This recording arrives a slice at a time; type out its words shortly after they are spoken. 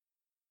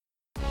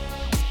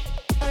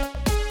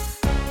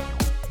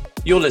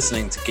You're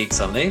listening to Geeks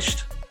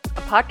Unleashed.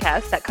 A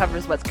podcast that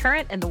covers what's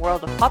current in the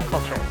world of pop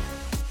culture.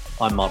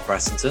 I'm Mark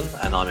Brassington,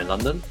 and I'm in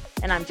London.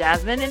 And I'm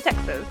Jasmine in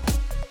Texas.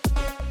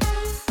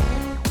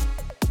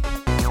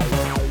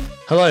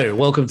 Hello,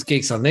 welcome to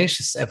Geeks Unleashed.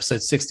 It's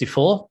episode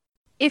 64.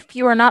 If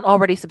you are not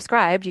already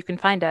subscribed, you can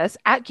find us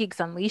at Geeks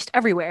Unleashed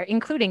everywhere,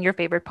 including your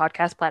favorite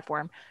podcast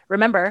platform.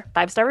 Remember,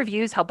 5-star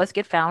reviews help us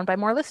get found by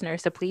more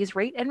listeners, so please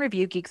rate and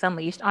review Geeks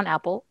Unleashed on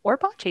Apple or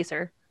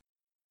Podchaser.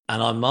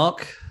 And I'm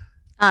Mark.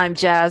 I'm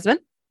Jasmine.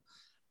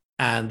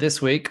 And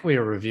this week we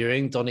are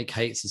reviewing Donny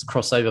Cates'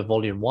 Crossover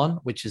Volume 1,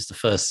 which is the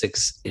first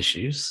 6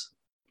 issues.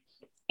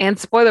 And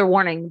spoiler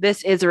warning,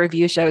 this is a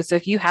review show, so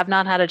if you have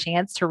not had a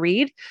chance to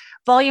read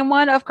Volume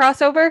 1 of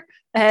Crossover,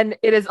 and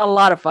it is a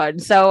lot of fun.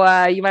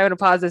 So you might want to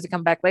pause this and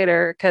come back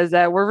later because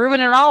we're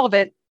ruining all of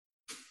it.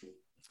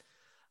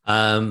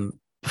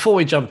 Before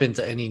we jump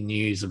into any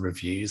news and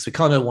reviews, we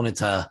kind of wanted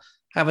to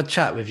have a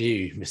chat with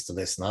you, Mr.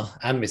 Listener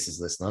and Mrs.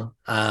 Listener,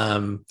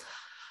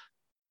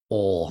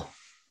 or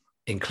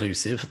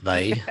inclusive,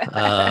 they.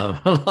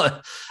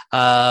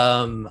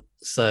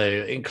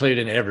 So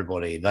including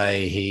everybody,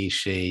 they, he,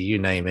 she, you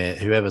name it,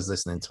 whoever's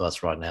listening to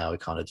us right now, we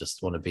kind of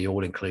just want to be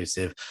all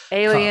inclusive.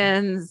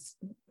 Aliens,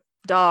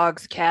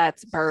 dogs,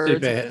 cats,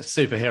 birds,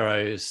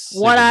 superheroes,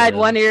 one-eyed,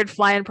 one-eared,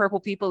 flying purple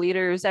people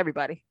eaters,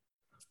 everybody.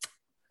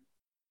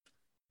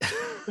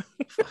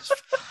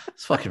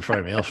 It's fucking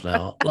throwing me off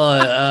now.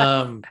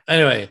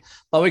 Anyway,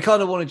 we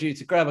kind of wanted you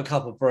to grab a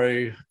cup of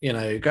brew,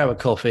 grab a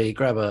coffee,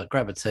 grab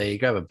a tea,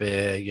 grab a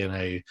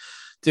beer,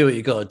 do what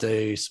you got to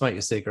do, smoke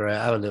your cigarette,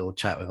 have a little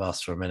chat with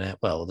us for a minute.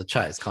 Well, the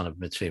chat is kind of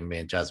between me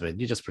and Jasmine.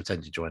 You just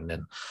pretend you're joining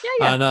in.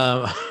 Yeah.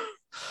 And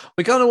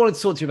we kind of wanted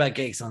to talk to you about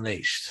Geeks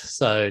Unleashed.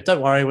 So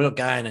don't worry, we're not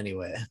going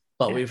anywhere.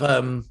 But we've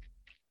been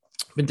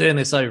doing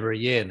this over a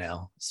year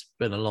now. It's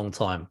been a long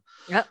time.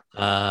 Yep.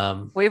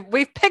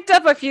 We've picked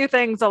up a few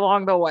things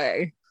along the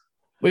way.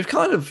 We've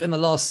kind of, in the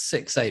last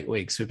 6-8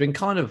 weeks, we've been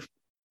kind of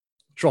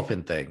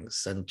dropping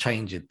things and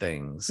changing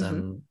things. Mm-hmm.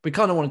 And we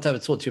kind of wanted to have a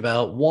talk to you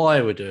about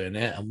why we're doing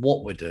it and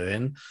what we're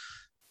doing.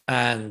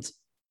 And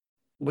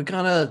we're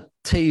going to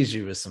tease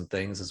you with some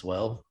things as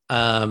well.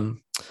 We're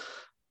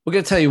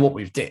going to tell you what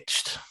we've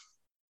ditched.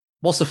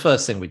 What's the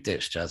first thing we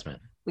ditched, Jasmine?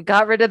 We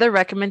got rid of the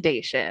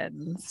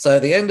recommendations. So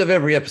at the end of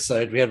every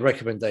episode, we had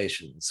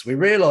recommendations. We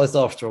realized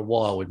after a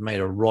while we'd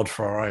made a rod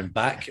for our own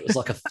back. It was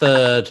like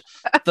a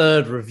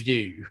third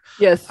review.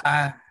 Yes.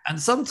 And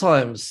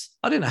sometimes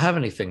I didn't have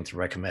anything to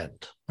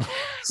recommend.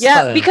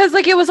 Yeah, because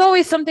it was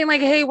always something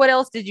like, hey, what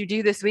else did you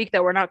do this week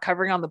that we're not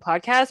covering on the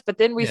podcast? But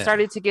then we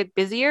started to get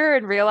busier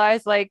and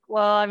realized I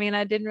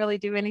didn't really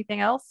do anything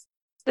else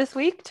this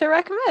week to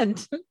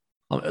recommend.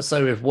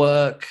 So with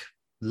work,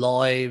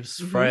 lives,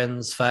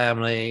 friends,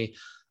 family,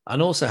 and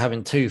also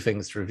having 2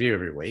 things to review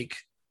every week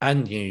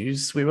and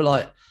news, we were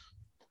like,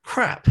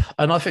 crap.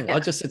 And I think I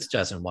just said to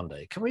Jasmine one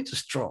day, can we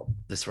just drop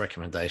this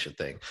recommendation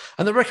thing?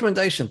 And the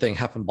recommendation thing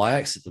happened by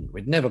accident.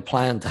 We'd never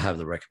planned to have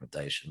the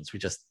recommendations. We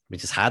just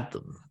had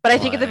them. But I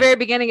think at the very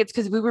beginning, it's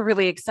because we were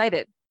really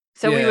excited.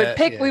 So we would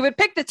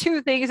pick the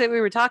 2 things that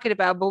we were talking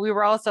about, but we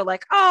were also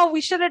like, oh,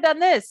 we should have done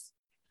this.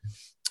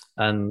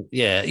 And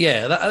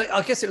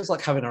I guess it was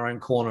like having our own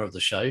corner of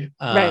the show.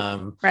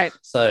 Right.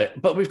 So,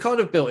 but we've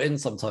kind of built in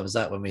sometimes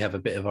that when we have a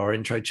bit of our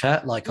intro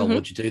chat, like, oh,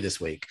 what'd you do this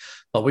week?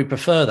 But we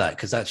prefer that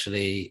because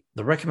actually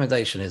the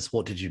recommendation is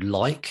what did you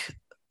like?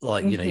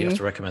 You have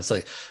to recommend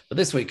something. But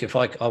this week, if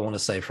I want to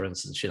say, for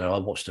instance, I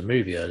watched a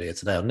movie earlier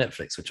today on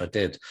Netflix, which I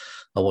did.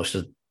 I watched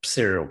a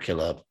serial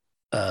killer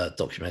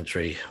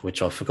documentary,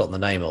 which I've forgotten the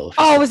name of.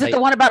 Oh, was it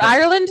the one about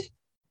Ireland?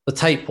 The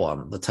tape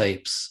one, the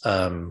tapes.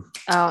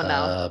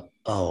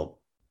 Oh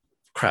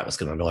crap, that's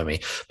going to annoy me.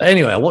 But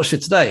anyway, I watched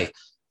it today.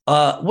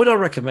 Would I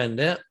recommend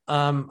it?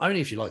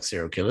 Only if you like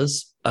serial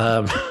killers.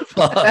 But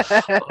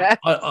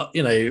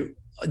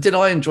did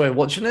I enjoy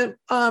watching it?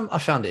 I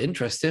found it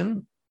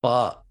interesting,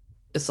 but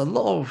it's a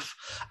lot of.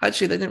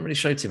 Actually, they didn't really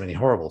show too many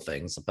horrible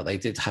things, but they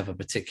did have a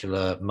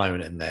particular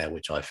moment in there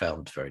which I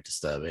found very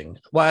disturbing.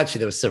 Well, actually,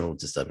 there were several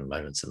disturbing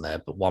moments in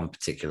there, but one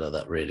particular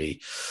that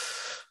really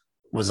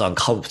was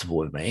uncomfortable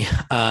with me.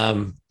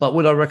 But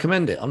would I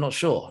recommend it? I'm not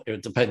sure. It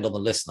would depend on the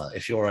listener.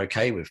 If you're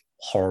okay with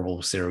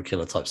horrible serial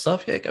killer type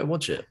stuff, go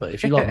watch it. But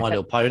if you like My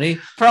Little Pony,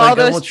 for all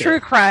those true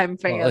crime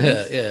fans.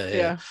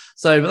 Yeah.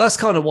 So but that's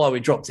kind of why we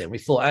dropped it. We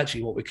thought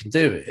actually what we can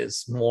do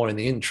is more in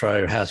the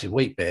intro, how's your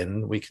week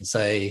been? We can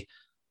say,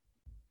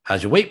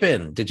 how's your week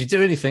been? Did you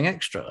do anything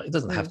extra? It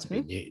doesn't have to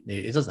be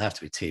new. It doesn't have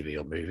to be TV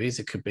or movies.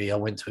 It could be I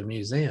went to a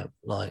museum.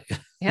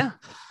 Yeah.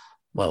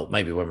 Well,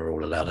 maybe when we're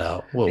all allowed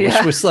out. Well,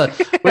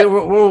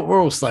 we're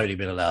all slowly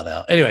being allowed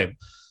out. Anyway,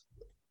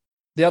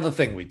 the other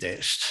thing we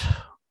ditched,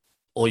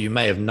 or you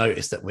may have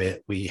noticed that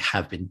we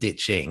have been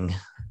ditching,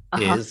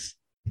 is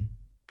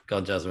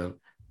God, Jasmine.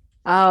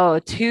 Oh,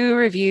 2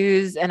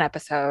 reviews an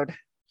episode.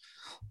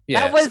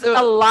 Yeah, that was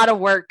a lot of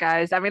work,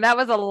 guys. I mean, that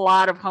was a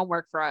lot of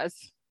homework for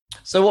us.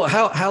 So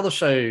how the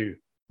show,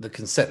 the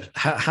concept,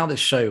 how this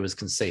show was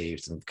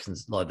conceived, and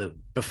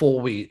before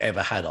we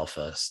ever had our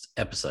first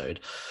episode,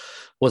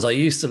 was I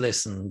used to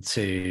listen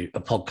to a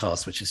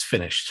podcast which is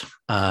finished.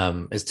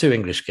 It's two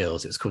English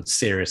girls. It was called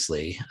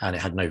Seriously, and it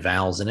had no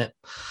vowels in it.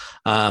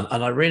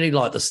 And I really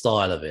liked the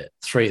style of it.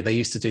 They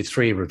used to do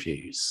 3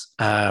 reviews,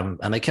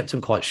 and they kept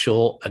them quite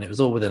short, and it was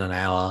all within an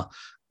hour.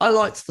 I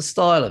liked the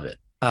style of it.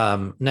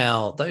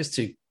 Now, those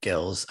two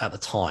girls at the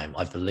time,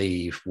 I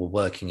believe, were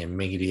working in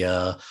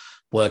media,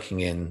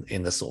 working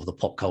in the sort of the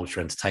pop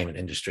culture entertainment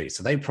industry.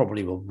 So they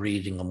probably were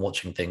reading and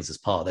watching things as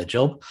part of their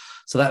job.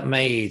 So that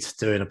made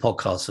doing a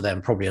podcast for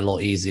them probably a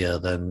lot easier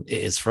than it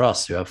is for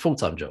us who have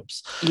full-time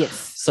jobs.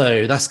 Yes.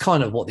 So that's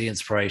kind of what the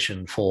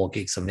inspiration for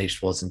Geeks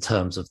Unleashed was in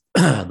terms of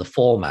the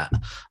format.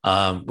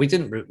 We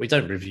don't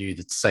review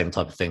the same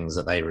type of things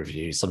that they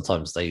review.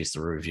 Sometimes they used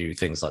to review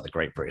things like the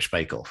Great British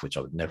Bake Off, which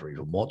I would never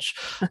even watch.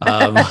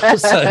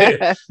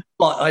 But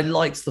I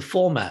liked the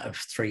format of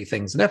 3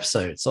 things an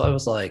episode. So I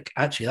was like,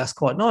 actually, that's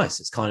quite nice.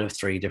 It's kind of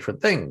 3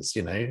 different things,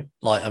 you know,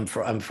 like, and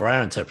for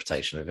our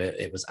interpretation of it,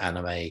 it was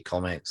anime,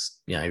 comics,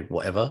 you know,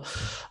 whatever.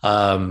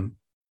 And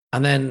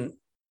then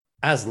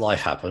as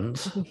life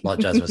happened, like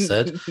Jasmine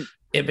said,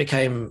 it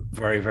became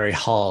very, very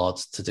hard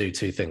to do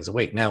 2 things a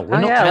week. Now,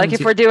 we're not like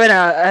if we're doing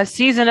a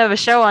season of a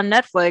show on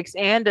Netflix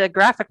and a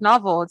graphic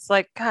novel, it's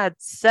like, God,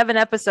 7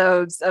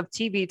 episodes of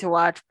TV to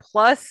watch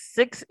plus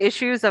 6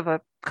 issues of a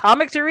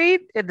comic to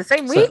read in the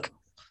same week.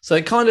 So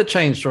it kind of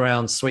changed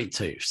around Sweet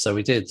Tooth. So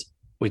we did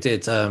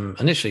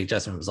initially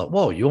Jasmine was like,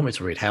 whoa, you want me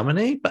to read how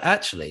many? But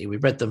actually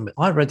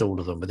I read all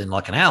of them within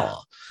like an hour.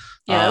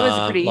 Yeah, it was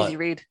a pretty easy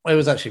read. It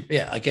was actually,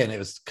 again, it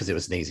was because it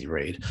was an easy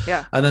read.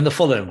 Yeah. And then the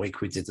following week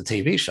we did the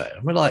TV show,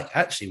 and we're like,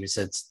 actually, we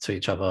said to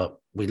each other,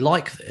 we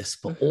like this,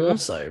 but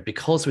also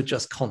because we're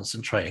just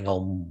concentrating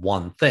on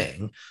one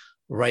thing,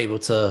 we're able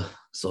to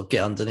sort of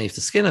get underneath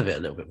the skin of it a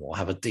little bit more,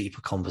 have a deeper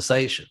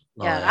conversation.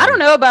 Yeah, I don't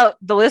know about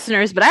the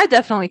listeners, but I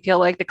definitely feel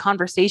like the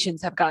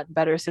conversations have gotten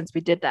better since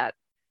we did that.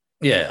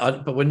 Yeah,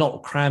 but we're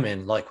not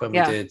cramming like when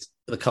we did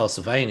the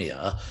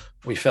Castlevania.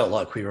 We felt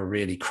like we were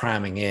really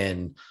cramming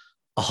in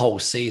a whole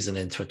season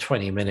into a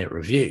 20-minute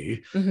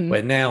review,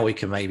 where now we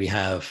can maybe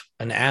have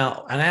an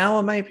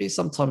hour, maybe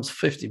sometimes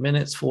 50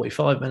 minutes,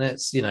 45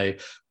 minutes, you know,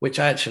 which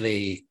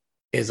actually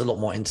is a lot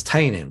more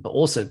entertaining. But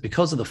also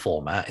because of the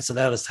format, it's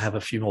allowed us to have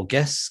a few more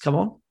guests come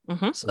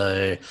on.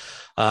 So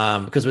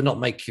because we're not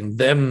making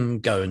them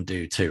go and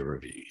do 2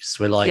 reviews,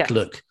 we're like,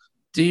 look,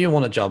 do you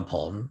want to jump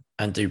on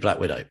and do Black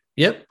Widow?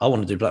 Yep, I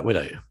want to do Black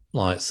Widow.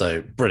 Like,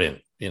 so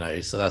brilliant, you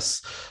know. So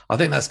I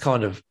think that's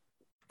kind of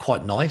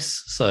quite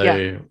nice.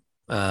 So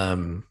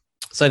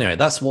so anyway,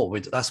 that's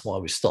why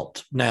we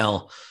stopped.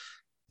 Now,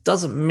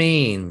 doesn't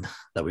mean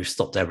that we've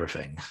stopped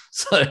everything.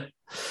 So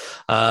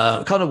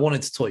kind of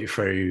wanted to talk you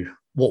through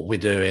what we're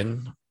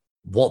doing,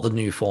 what the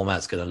new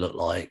format's going to look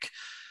like,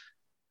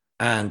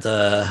 and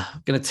I'm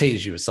going to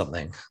tease you with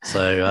something.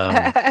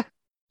 So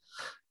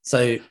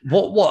so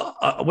what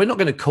we're not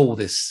going to call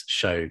this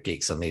show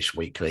Geeks Unleashed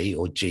Weekly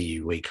or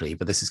GU Weekly,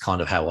 but this is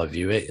kind of how I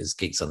view it, as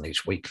Geeks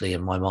Unleashed Weekly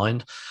in my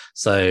mind.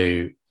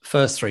 So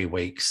first 3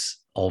 weeks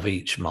of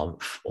each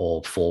month,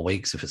 or 4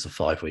 weeks if it's a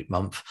 5-week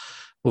month,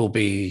 will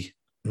be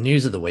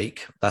news of the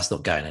week. That's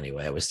not going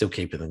anywhere. We're still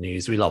keeping the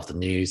news. We love the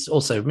news.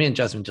 Also, me and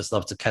Jasmine just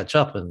love to catch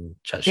up and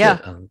chat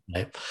shit. And,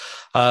 you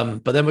know,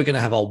 but then we're going to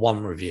have our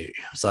one review.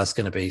 So that's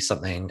going to be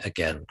something,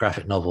 again,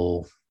 graphic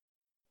novel.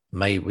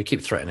 We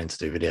keep threatening to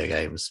do video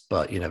games,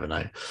 but you never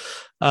know.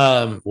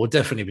 We'll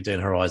definitely be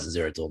doing Horizon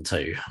Zero Dawn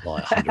 2,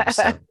 like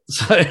 100%.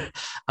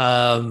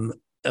 So,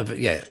 but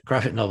yeah,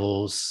 graphic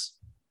novels,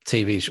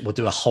 TV. We'll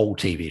do a whole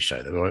TV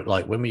show.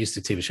 Like when we used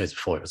to do TV shows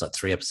before, it was like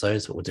 3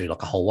 episodes, but we'll do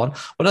like a whole one.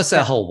 When I say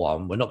a whole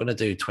one, we're not going to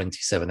do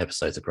 27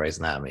 episodes of Grey's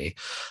Anatomy.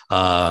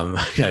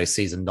 You know,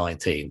 season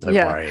 19. Don't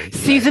worry.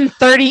 Season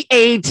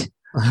 38.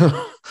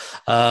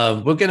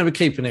 We're going to be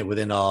keeping it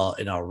within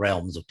our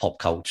realms of pop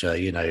culture,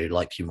 you know,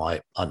 like you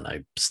might, I don't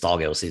know,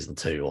 Stargirl season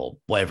 2 or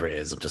whatever it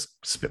is. I'm just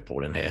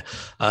spitballing here.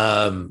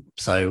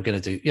 So we're going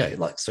to do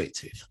like Sweet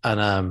Tooth,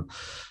 and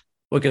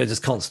we're going to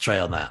just concentrate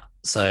on that.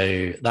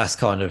 So that's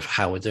kind of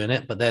how we're doing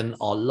it. But then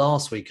our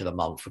last week of the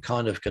month, we're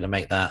kind of going to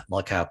make that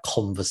like our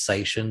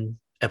conversation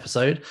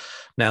episode.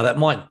 Now that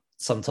might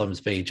sometimes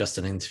be just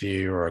an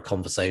interview or a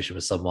conversation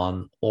with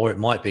someone, or it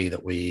might be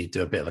that we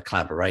do a bit of a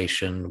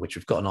collaboration, which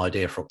we've got an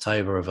idea for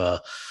October of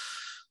a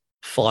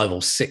 5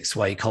 or 6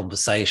 way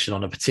conversation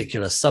on a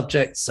particular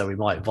subject. So we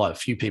might invite a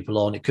few people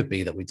on. It could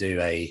be that we do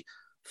a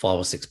 5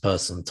 or 6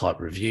 person type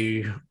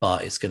review,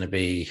 but it's going to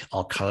be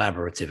our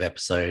collaborative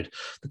episode.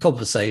 The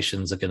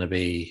conversations are going to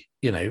be,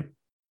 you know,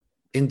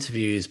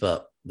 interviews,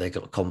 but they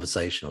got a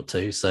conversation or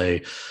 2. So,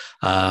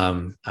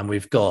 and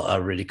we've got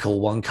a really cool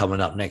one coming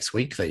up next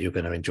week that you're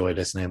going to enjoy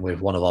listening with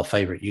one of our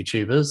favorite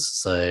YouTubers.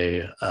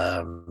 So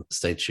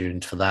stay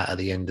tuned for that at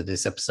the end of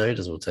this episode,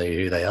 as we'll tell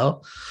you who they are.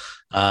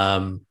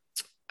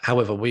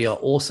 However, we are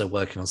also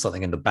working on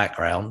something in the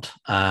background.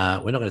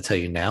 We're not going to tell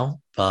you now,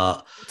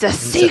 but it's a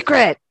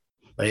secret.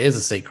 It is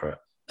a secret.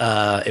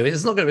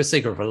 It's not going to be a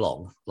secret for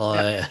long.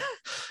 Like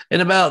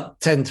in about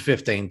 10 to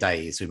 15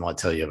 days, we might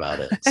tell you about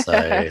it.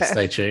 So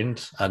stay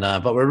tuned. And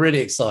but we're really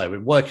excited. We're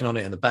working on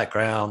it in the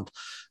background.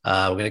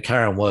 We're going to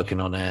carry on working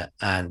on it,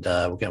 and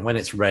when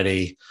it's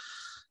ready,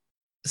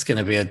 it's going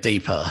to be a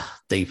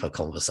deeper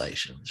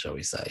conversation, shall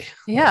we say?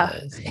 Yeah.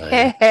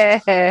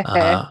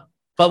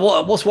 But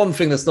what's one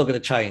thing that's not going to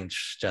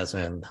change,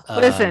 Jasmine?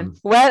 Listen,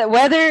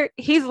 whether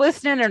he's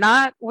listening or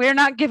not, we're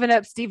not giving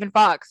up Stephen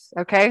Fox.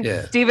 Okay,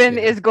 yeah, Stephen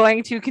is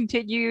going to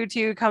continue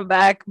to come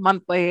back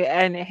monthly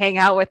and hang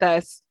out with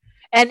us.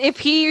 And if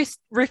he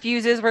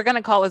refuses, we're going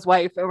to call his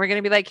wife and we're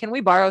going to be like, "Can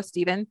we borrow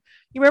Stephen?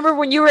 You remember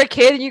when you were a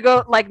kid and you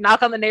go like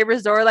knock on the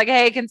neighbor's door, like,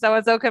 hey, can so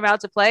and so come out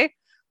to play?"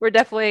 We're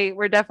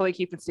definitely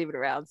keeping Stephen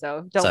around.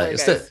 So don't worry,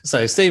 guys.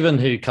 So Stephen,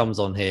 who comes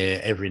on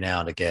here every now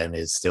and again,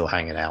 is still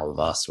hanging out with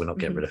us. We're not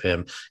getting rid of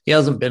him. He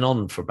hasn't been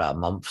on for about a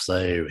month,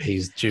 so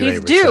he's due a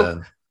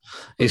return.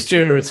 He's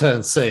due a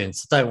return soon.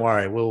 So don't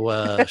worry,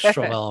 we'll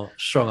strong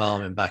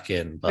arm him back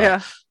in. But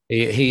yeah.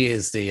 He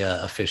is the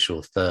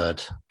official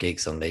third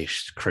Geeks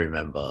Unleashed crew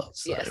member.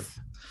 So. Yes.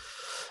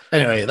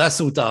 Anyway, that's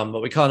all done,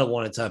 but we kind of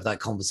wanted to have that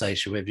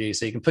conversation with you.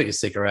 So you can put your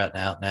cigarette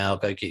out now,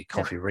 go get your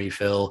coffee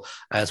refill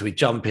as we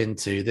jump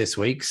into this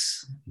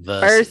week's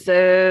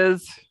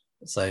versus.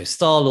 So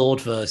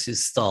Star-Lord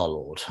versus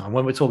Star-Lord. And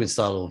when we're talking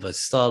Star-Lord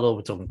versus Star-Lord,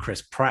 we're talking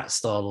Chris Pratt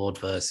Star-Lord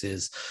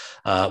versus,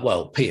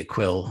 Peter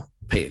Quill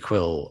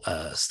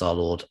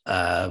Star-Lord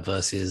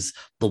versus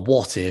the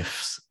What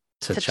Ifs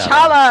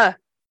T'Challa.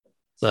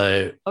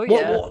 So,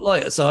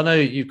 so I know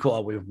you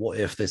caught up with What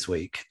If this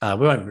week. We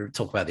won't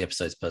talk about the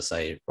episodes per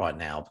se right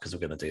now because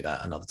we're going to do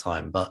that another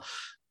time. But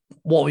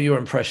what were your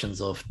impressions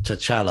of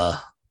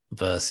T'Challa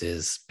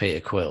versus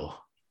Peter Quill?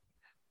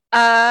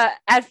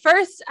 At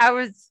first, I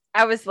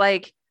was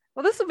like,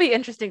 well, this will be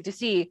interesting to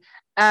see,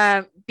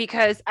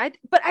 because I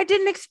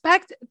didn't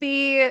expect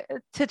the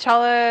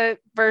T'Challa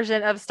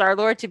version of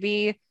Star-Lord to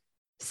be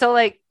so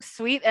like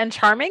sweet and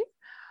charming.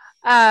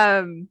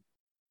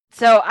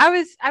 So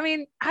I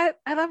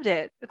loved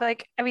it.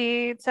 Like,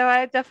 so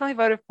I definitely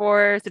voted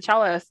for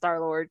T'Challa as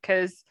Star-Lord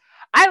because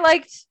I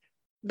liked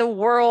the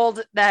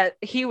world that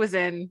he was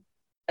in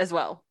as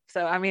well.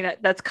 So,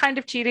 that's kind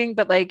of cheating,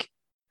 but like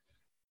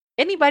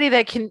anybody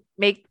that can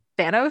make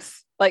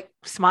Thanos like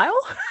smile,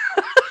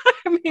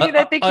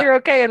 I think you're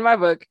okay in my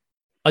book.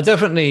 I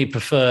definitely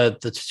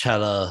preferred the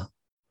T'Challa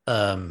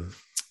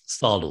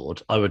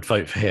Star-Lord. I would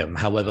vote for him.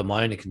 However,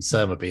 my only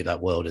concern would be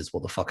that world is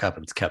what the fuck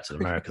happened to Captain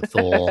America,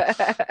 Thor,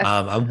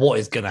 and what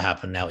is going to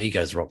happen now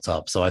Ego's rocked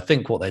up. So I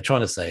think what they're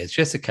trying to say is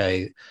just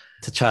okay,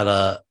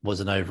 T'Challa was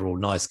an overall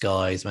nice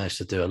guy. He's managed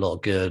to do a lot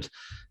of good.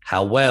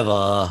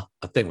 However,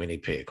 I think we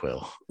need Peter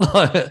Quill.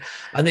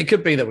 And it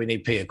could be that we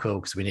need Peter Quill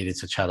because we needed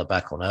T'Challa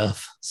back on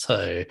Earth.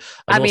 So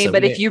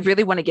if you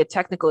really want to get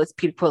technical, it's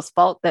Peter Quill's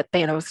fault that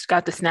Thanos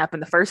got the snap in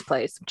the first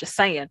place. I'm just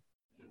saying.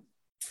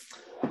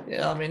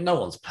 Yeah,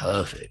 no one's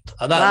perfect.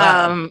 Bit,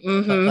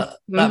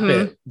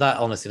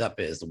 honestly, that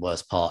bit is the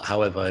worst part.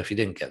 However, if you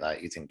didn't get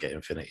that, you didn't get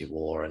Infinity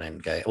War and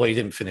Endgame. Well, you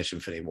didn't finish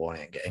Infinity War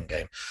and get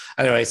Endgame.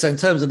 Anyway, so in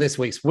terms of this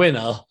week's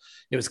winner,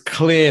 it was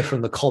clear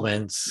from the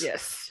comments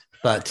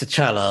that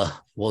T'Challa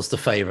was the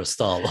favorite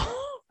Star-Lord.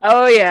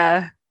 Oh,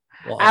 yeah.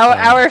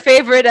 Our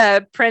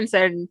favorite prince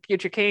and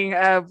future king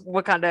of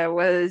Wakanda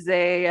was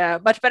a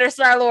much better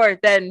Star-Lord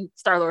than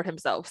Star-Lord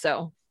himself.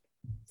 So,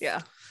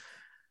 yeah.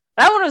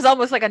 That one was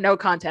almost like a no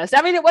contest.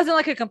 It wasn't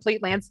like a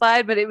complete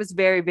landslide, but it was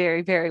very,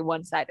 very, very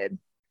one-sided.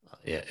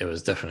 Yeah, it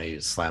was definitely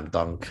slam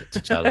dunk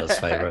T'Challa's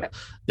favorite.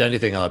 The only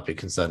thing I'd be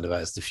concerned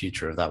about is the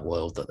future of that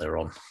world that they're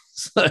on.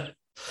 So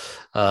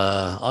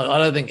I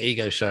don't think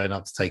Ego showing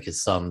up to take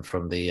his son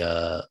from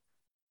the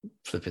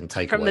flipping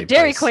takeaway from the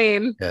Dairy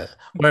Queen. Yeah,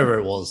 wherever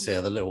it was.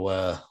 Yeah, the little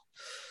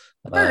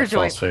burger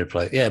joint. Fast food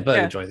place. Yeah,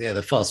 burger joint. Yeah,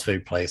 the fast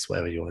food place,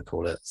 whatever you want to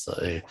call it.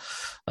 So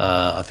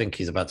I think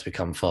he's about to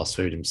become fast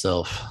food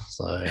himself.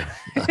 So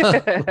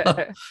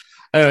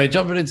anyway,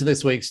 jumping into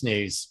this week's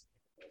news.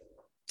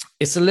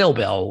 It's a little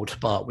bit old,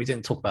 but we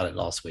didn't talk about it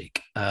last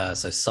week.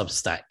 So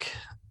Substack.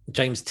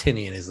 James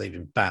Tynion is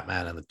leaving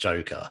Batman and the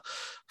Joker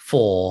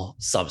for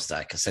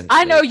Substack, essentially.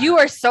 I know you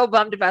are so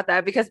bummed about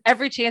that because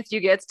every chance you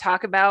get to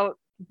talk about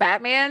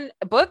Batman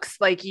books,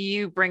 like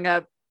you bring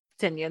up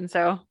Tynion.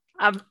 So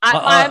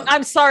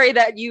I'm sorry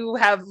that you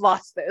have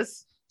lost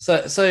this.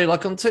 So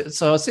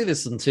I see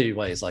this in two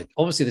ways. Like,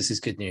 obviously, this is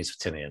good news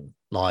for Tynion.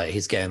 Like,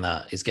 he's getting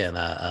that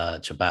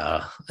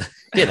ciabatta.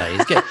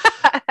 He's getting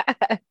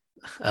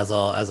as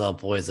our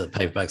boys at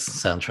Paperbacks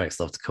and Soundtracks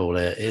love to call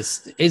it.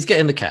 He's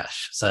getting the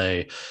cash.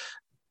 So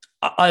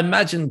I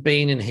imagine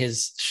being in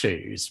his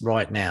shoes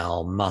right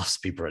now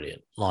must be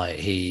brilliant. Like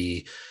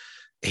he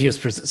was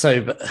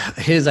but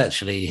here's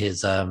actually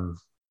his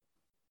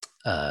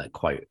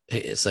quote.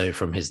 So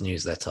from his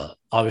newsletter,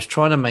 I was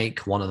trying to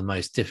make one of the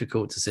most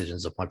difficult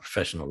decisions of my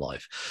professional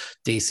life.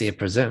 DC had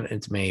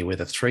presented me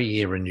with a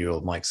 3-year renewal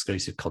of my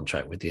exclusive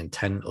contract with the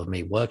intent of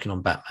me working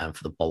on Batman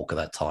for the bulk of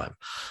that time.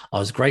 I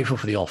was grateful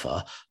for the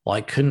offer, but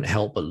I couldn't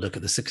help but look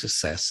at the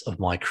success of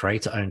my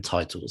creator-owned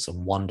titles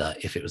and wonder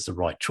if it was the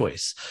right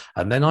choice.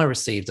 And then I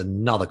received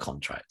another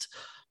contract,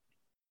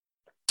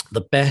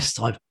 the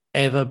best I've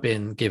ever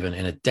been given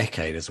in a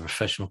decade as a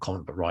professional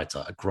comic book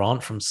writer a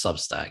grant from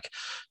Substack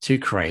to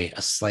create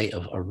a slate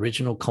of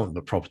original comic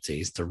book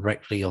properties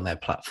directly on their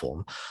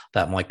platform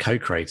that my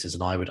co-creators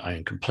and I would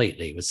own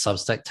completely, with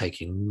Substack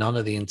taking none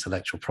of the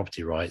intellectual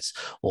property rights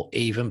or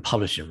even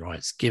publishing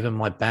rights. Given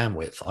my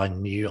bandwidth, I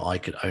knew I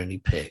could only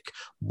pick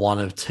one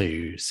of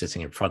two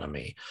sitting in front of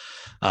me.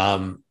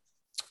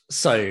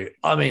 So,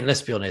 I mean,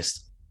 let's be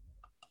honest,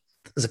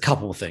 there's a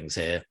couple of things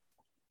here.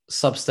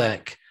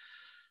 Substack,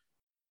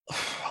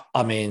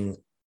 I mean,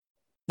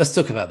 let's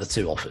talk about the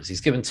two offers.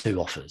 He's given two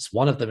offers.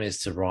 One of them is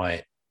to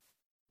write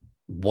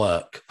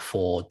work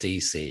for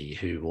DC,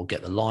 who will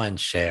get the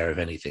lion's share of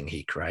anything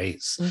he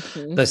creates.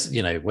 This,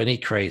 when he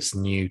creates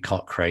new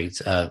characters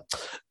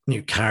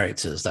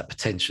that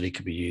potentially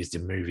could be used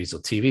in movies or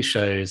TV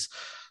shows.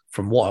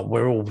 From what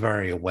we're all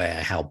very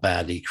aware how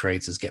badly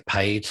creators get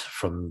paid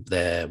from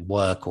their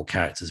work or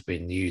characters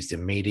being used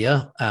in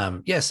media.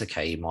 Yes,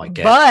 okay, you might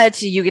get, but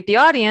you get the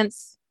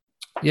audience.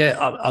 Yeah,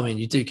 I mean,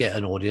 you do get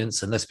an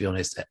audience, and let's be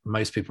honest,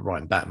 most people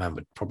writing Batman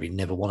would probably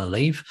never want to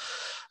leave.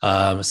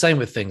 Same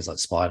with things like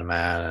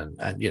Spider-Man,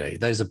 and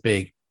those are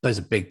big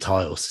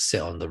titles to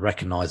sit on. The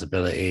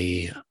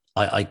recognizability,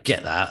 I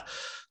get that,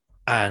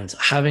 and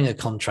having a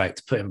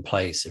contract put in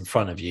place in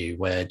front of you,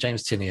 where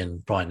James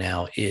Tynion right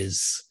now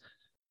is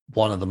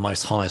one of the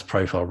most highest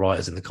profile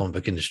writers in the comic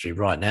book industry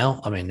right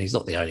now. I mean, he's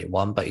not the only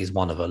one, but he's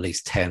one of at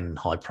least 10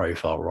 high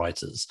profile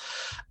writers,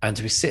 and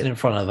to be sitting in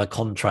front of a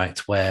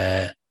contract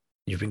where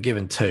you've been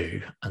given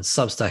two and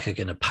Substack are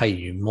going to pay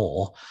you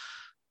more,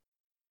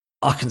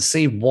 I can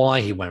see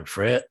why he went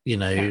for it.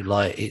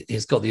 Like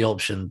he's got the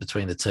option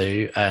between the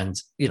two, and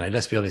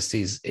let's be honest,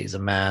 he's a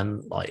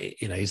man, like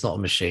he's not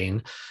a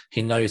machine.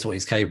 He knows what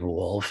he's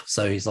capable of,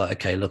 so he's like,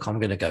 okay, look, I'm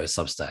going to go with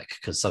Substack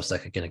because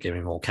Substack are going to give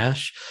me more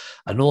cash.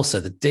 And also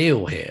the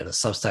deal here that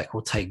Substack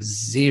will take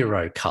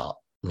zero cut.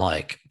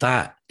 Like,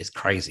 that is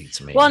crazy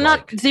to me. Well,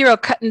 not zero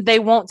cut. They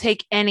won't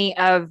take any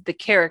of the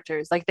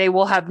characters. Like, they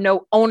will have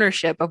no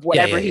ownership of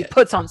whatever he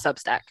puts on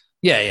Substack.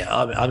 Yeah.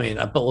 I mean,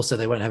 but also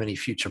they won't have any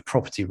future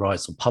property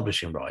rights or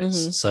publishing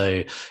rights.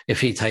 So if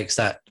he takes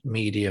that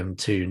medium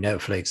to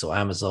Netflix or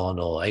Amazon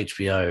or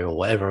HBO or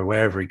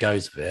wherever he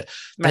goes with it,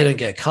 they don't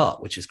get a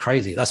cut, which is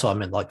crazy. That's what I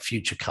meant, like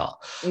future cut.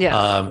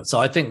 Yeah. So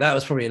I think that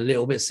was probably a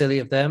little bit silly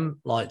of them,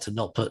 like to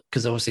not put,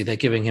 because obviously they're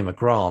giving him a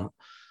grant.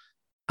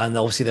 And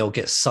obviously they'll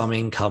get some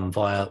income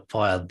via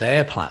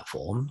their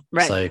platform.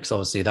 Right. So, because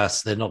obviously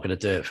they're not going to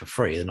do it for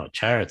free. They're not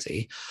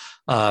charity.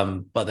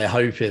 But they're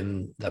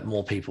hoping that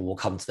more people will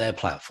come to their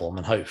platform.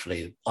 And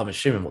hopefully, I'm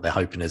assuming what they're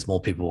hoping is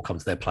more people will come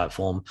to their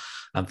platform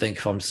and think,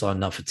 if I'm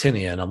signing up for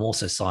Tynion, I'm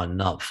also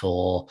signing up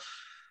for,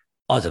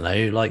 I don't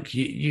know, like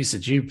you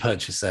said, you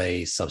purchase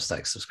a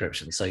Substack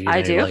subscription. So,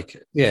 I do. Like,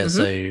 yeah.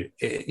 So,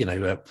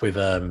 with,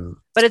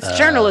 but it's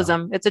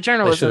journalism. It's a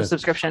journalism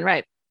subscription,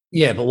 right?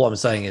 Yeah, but what I'm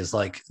saying is,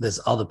 like, there's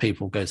other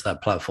people go to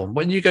that platform.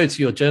 When you go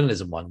to your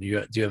journalism one, do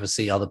you ever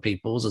see other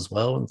people's as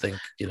well and think,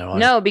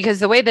 No, because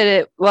the way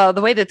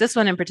that this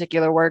one in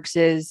particular works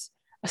is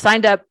I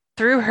signed up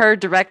through her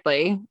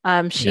directly.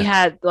 She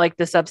had like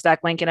the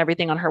Substack link and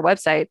everything on her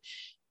website,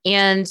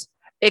 and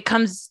it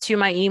comes to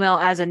my email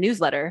as a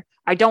newsletter.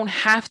 I don't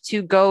have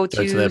to go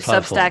to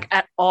Substack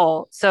at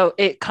all. So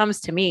it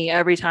comes to me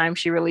every time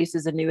she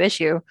releases a new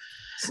issue.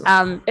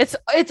 It's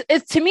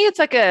to me, it's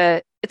like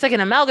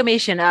an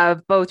amalgamation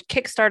of both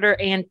Kickstarter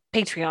and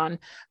Patreon,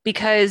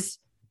 because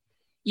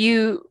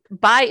you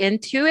buy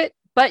into it,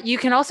 but you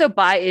can also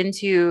buy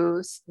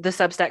into the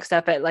Substack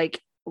stuff at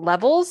like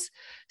levels.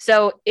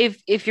 So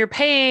if you're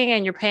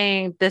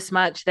paying this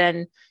much,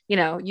 then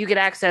you get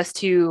access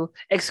to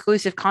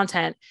exclusive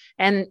content.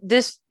 And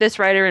this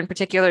writer in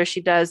particular,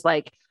 she does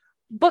like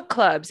book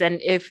clubs, and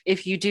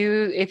if you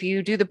do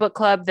the book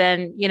club,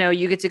 then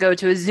you get to go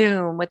to a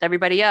Zoom with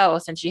everybody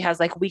else, and she has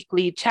like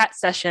weekly chat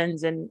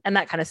sessions and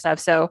that kind of stuff.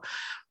 So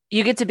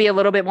you get to be a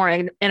little bit more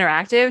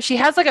interactive. She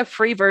has like a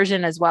free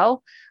version as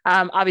well.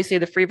 Obviously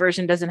the free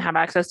version doesn't have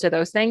access to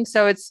those things,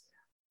 so it's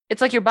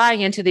like you're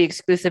buying into the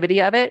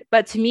exclusivity of it.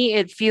 But to me,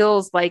 it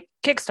feels like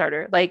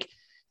Kickstarter. Like,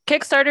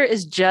 Kickstarter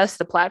is just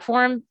the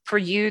platform for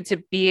you to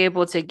be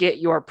able to get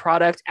your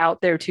product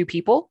out there to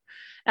people.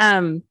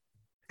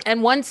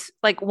 And once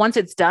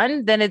it's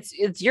done, then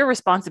it's your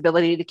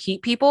responsibility to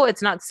keep people.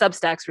 It's not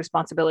Substack's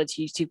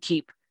responsibility to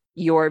keep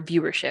your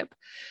viewership.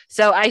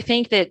 So I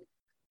think that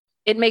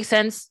it makes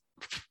sense,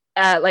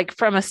 like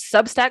from a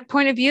Substack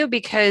point of view,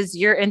 because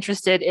you're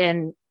interested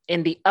in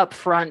the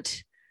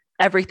upfront,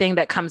 everything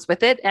that comes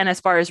with it. And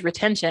as far as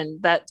retention,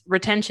 that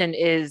retention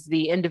is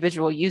the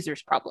individual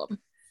user's problem.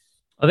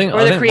 Or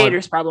the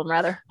creator's problem,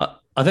 rather.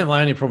 I think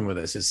my only problem with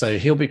this is, so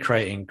he'll be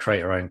creating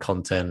creator-owned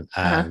content,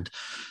 and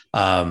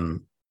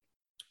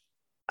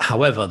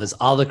however, there's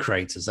other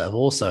creators that have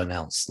also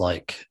announced,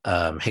 like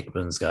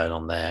Hickman's going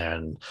on there,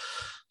 and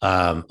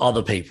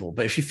other people.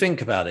 But if you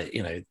think about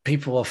it,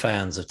 people are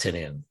fans of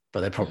Tynion,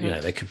 but they're probably,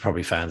 they could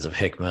probably fans of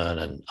Hickman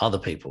and other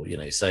people,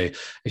 So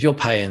if you're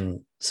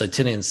paying, so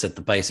Tynion said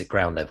the basic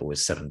ground level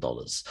is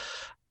 $7.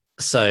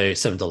 So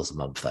 $7 a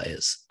month, that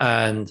is.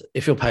 And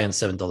if you're paying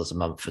 $7 a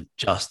month for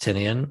just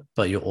Tinian,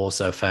 but you're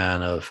also a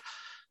fan of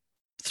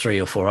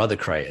 3 or 4 other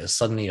creators,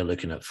 suddenly you're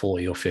looking at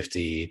 $40 or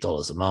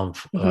 $50 a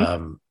month.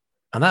 And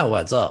that all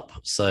adds up.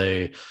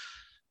 So,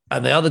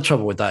 and the other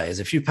trouble with that is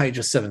if you pay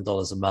just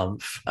 $7 a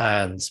month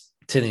and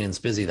Tinian's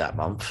busy that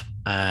month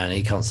and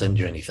he can't send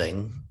you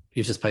anything,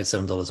 you've just paid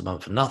 $7 a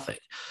month for nothing.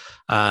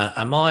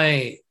 And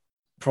my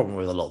problem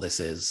with a lot of this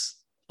is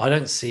I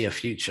don't see a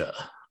future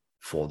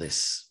for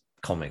this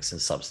comics in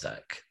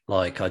Substack.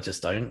 Like, I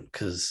just don't,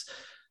 because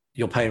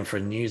you're paying for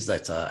a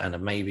newsletter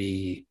and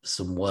maybe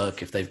some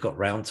work if they've got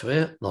round to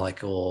it,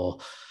 like,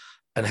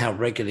 and how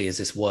regularly is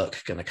this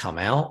work going to come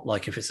out?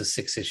 Like, if it's a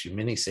 6-issue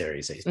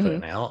miniseries that he's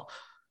putting out,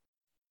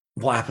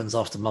 what happens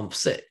after month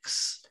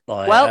 6?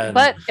 Like, well,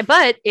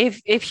 but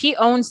if he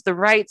owns the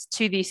rights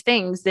to these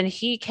things, then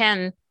he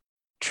can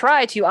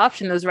try to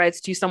option those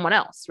rights to someone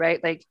else,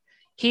 right? Like,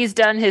 he's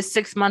done his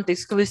 6-month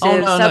exclusive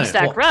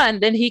Substack run,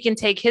 then he can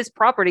take his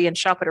property and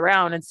shop it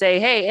around and say,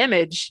 hey,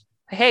 Image,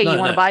 you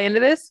want to buy into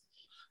this?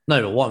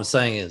 No, but what I'm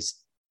saying is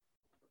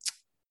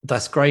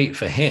that's great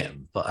for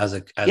him, but as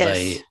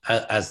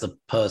the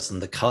person,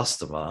 the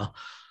customer,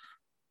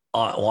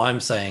 I'm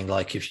saying,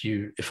 like,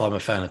 if I'm a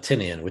fan of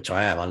Tinian, which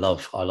I am, I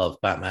love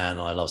Batman,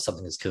 I love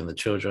Something That's Killing the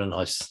Children.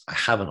 I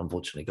haven't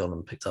unfortunately gone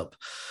and picked up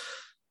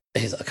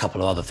a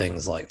couple of other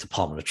things like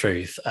Department of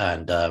Truth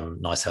and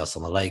Nice House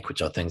on the Lake,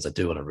 which are things I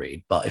do want to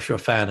read. But if you're a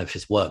fan of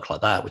his work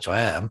like that, which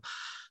I am,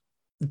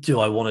 do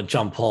I want to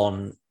jump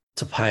on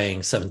to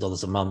paying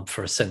 $7 a month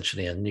for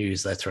essentially a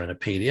newsletter and a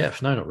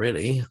PDF? No, not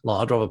really.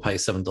 Like, I'd rather pay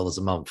 $7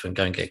 a month and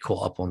go and get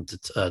caught up on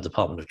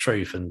Department of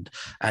Truth and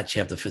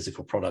actually have the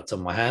physical product on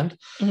my hand.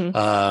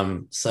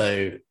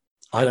 So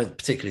I don't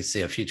particularly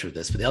see a future of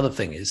this. But the other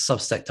thing is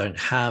Substack don't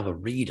have a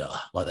reader.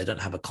 Like, they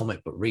don't have a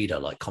comic book reader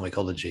like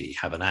Comixology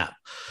have an app.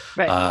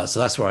 Right. So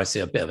that's where I see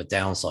a bit of a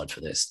downside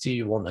for this. Do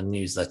you want a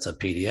newsletter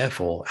PDF,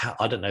 or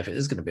I don't know if it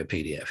is going to be a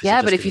PDF.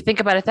 But if you think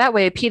about it that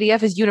way, a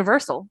PDF is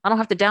universal. I don't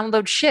have to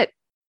download shit.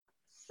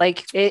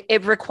 Like,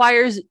 it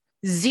requires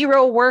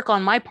zero work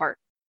on my part.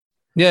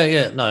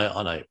 Yeah, no,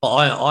 I know.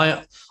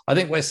 But I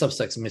think where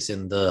Substack's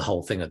missing the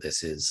whole thing of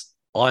this is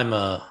I'm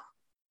a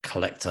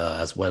collector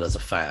as well as a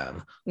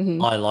fan.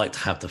 I like to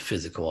have the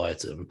physical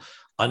item.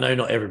 I know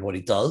not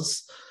everybody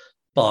does,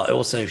 but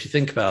also if you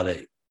think about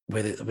it,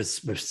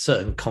 with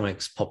certain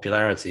comics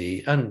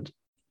popularity, and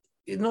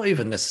not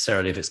even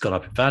necessarily if it's gone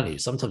up in value,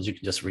 sometimes you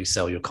can just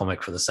resell your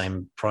comic for the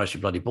same price you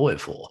bloody bought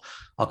it for.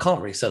 I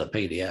can't resell a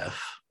PDF.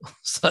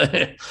 So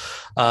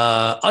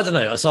I don't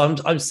know. So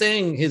I'm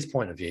seeing his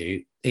point of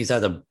view. He's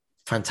had a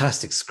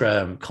fantastic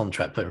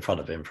contract put in front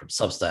of him from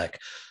Substack.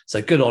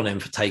 So good on him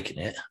for taking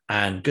it,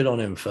 and good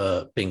on him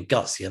for being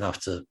gutsy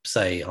enough to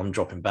say, I'm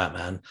dropping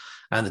Batman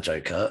and the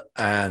Joker,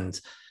 and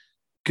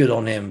good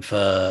on him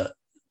for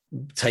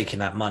taking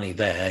that money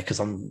there, because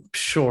I'm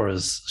sure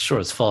as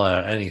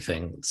fire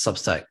anything,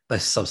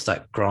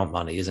 Substack grant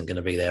money isn't going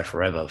to be there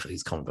forever for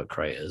these comic book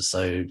creators.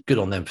 So good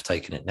on them for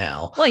taking it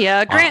now. Well,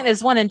 yeah, grant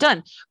is one and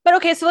done. But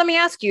okay, so let me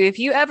ask you, if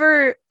you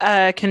ever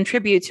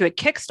contribute to a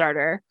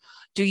Kickstarter,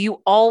 do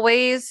you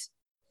always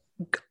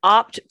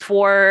opt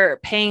for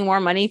paying more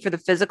money for the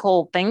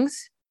physical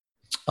things?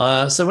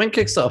 So when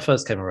Kickstarter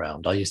first came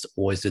around, I used to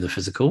always do the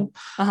physical.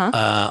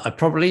 I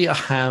probably I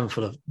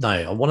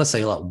want to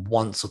say like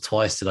once or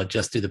twice did I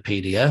just do the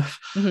PDF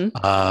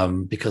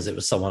because it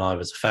was someone I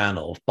was a fan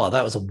of, but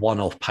that was a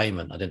one-off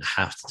payment. I didn't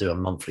have to do a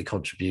monthly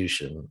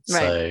contribution. Right.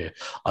 So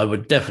I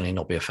would definitely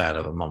not be a fan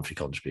of a monthly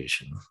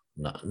contribution.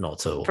 No,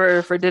 not at all.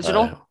 For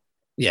digital?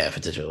 Yeah, for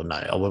digital, no.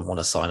 I wouldn't want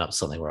to sign up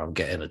something where I'm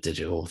getting a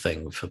digital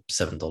thing for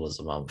 $7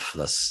 a month.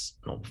 That's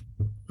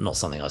not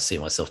something I see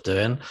myself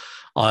doing.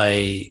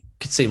 I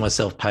could see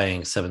myself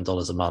paying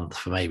 $7 a month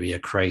for maybe a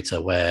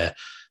creator where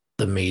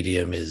the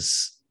medium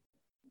is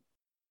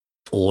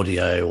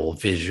audio or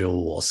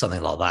visual or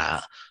something like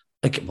that.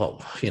 Like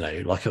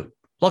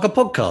a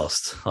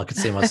podcast. I could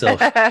see myself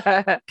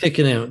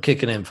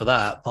kicking in for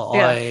that. But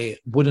yeah. I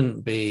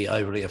wouldn't be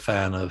overly a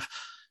fan of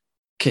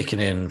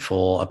kicking in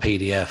for a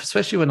PDF,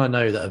 especially when I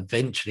know that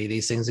eventually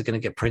these things are going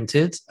to get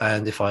printed.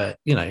 And if I'd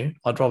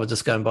rather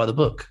just go and buy the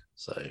book.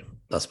 So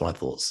that's my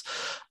thoughts.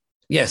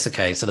 Yes.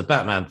 Okay. So the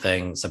Batman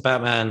thing. So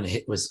Batman,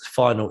 was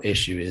final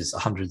issue is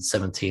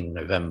 117 in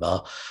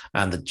November,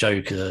 and the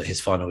Joker,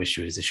 his final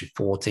issue is issue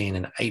 14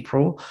 in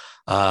April.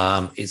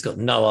 He's got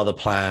no other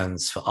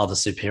plans for other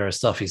superhero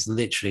stuff. He's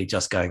literally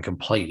just going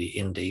completely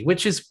indie,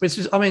 which is,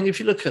 I mean, if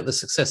you look at the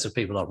success of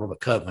people like Robert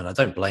Kirkman, I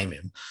don't blame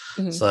him.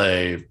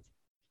 So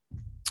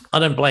I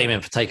don't blame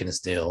him for taking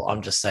this deal.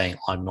 I'm just saying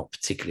I'm not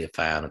particularly a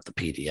fan of the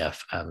PDF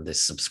and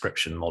this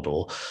subscription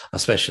model,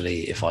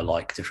 especially if I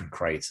like different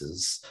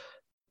creators,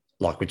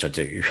 which I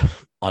do.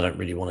 I don't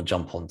really want to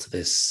jump onto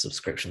this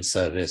subscription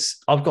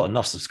service. I've got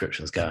enough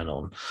subscriptions going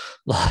on,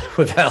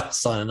 without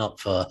signing up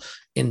for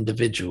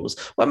individuals.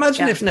 Well,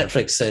 imagine if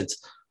Netflix said,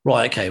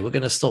 right, okay, we're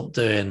going to stop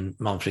doing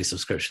monthly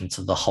subscription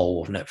to the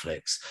whole of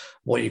Netflix.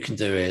 What you can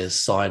do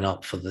is sign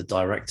up for the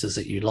directors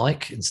that you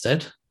like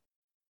instead.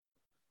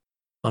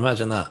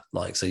 Imagine that.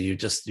 Like, so you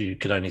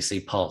could only see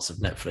parts of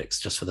Netflix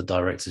just for the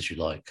directors you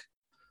like.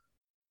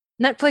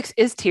 Netflix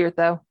is tiered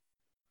though.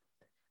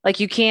 Like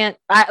you can't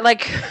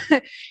like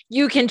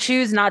you can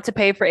choose not to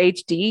pay for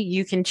HD.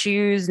 You can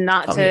choose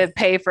not Oh yeah. to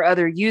pay for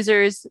other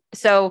users.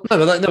 So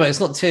No, it's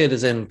not tiered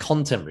as in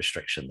content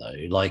restriction though.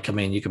 Like, I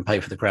mean, you can pay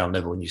for the ground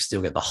level and you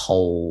still get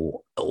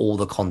all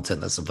the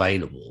content that's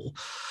available.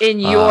 in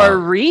your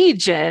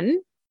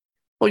region.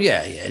 Well,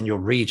 yeah, in your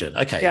region.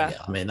 Okay, Yeah. yeah.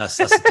 I mean, that's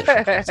a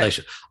different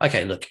conversation.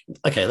 Okay, look.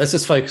 Okay, let's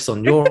just focus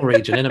on your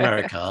region in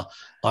America.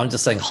 I'm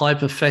just saying,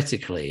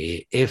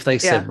 hypothetically, if they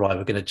said, right,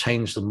 we're going to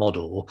change the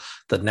model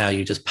that now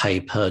you just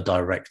pay per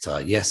director,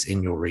 yes,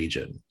 in your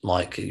region,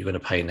 like you're going to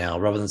pay now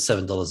rather than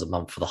 $7 a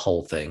month for the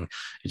whole thing,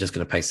 you're just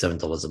going to pay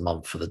 $7 a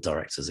month for the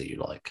directors that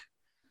you like.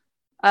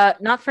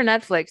 Not for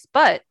Netflix,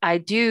 but I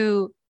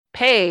do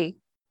pay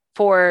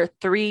for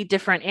 3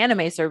 different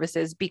anime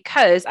services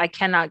because I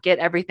cannot get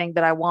everything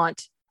that I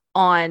want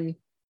on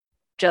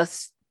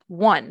just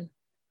one.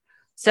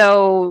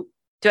 So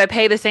do I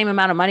pay the same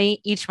amount of money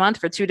each month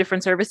for 2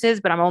 different services,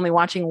 but I'm only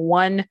watching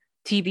one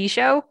TV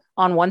show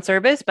on one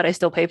service, but I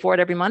still pay for it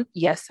every month?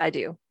 Yes, I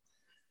do.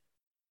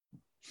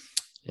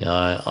 Yeah,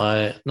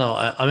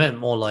 I meant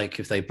more like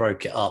if they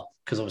broke it up,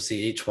 because obviously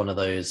each one of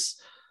those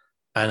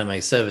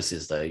anime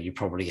services, though, you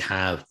probably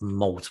have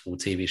multiple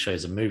TV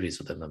shows and movies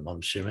within them, I'm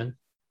assuming.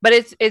 But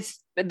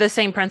it's the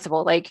same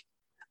principle. Like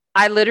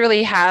I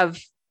literally have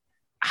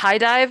High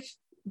Dive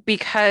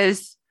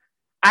because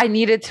I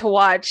needed to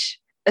watch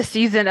a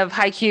season of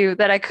Haikyuu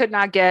that I could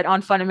not get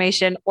on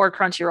Funimation or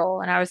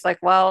Crunchyroll. And I was like,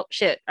 well,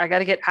 shit, I got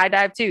to get High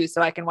Dive too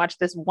so I can watch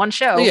this one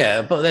show.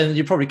 Yeah, but then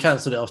you probably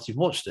cancelled it after you've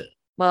watched it.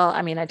 Well,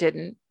 I mean, I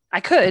didn't. I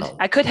could have,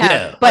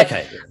 yeah, but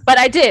okay. But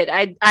I did.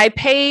 I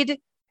paid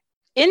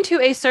into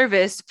a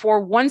service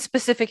for one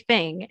specific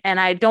thing, and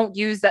I don't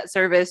use that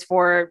service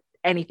for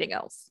anything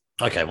else.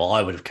 Okay, well,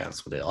 I would have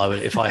cancelled it. I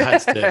would, if I had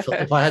to do it.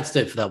 If I had to do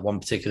it for that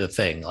one particular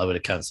thing, I would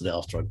have cancelled it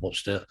after I'd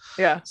watched it.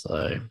 Yeah.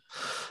 So,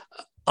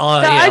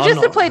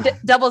 to play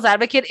devil's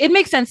advocate, it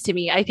makes sense to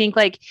me. I think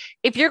like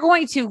if you're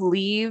going to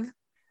leave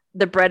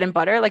the bread and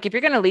butter, like if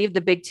you're going to leave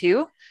the big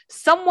 2,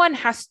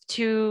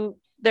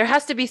 there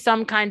has to be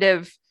some kind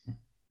of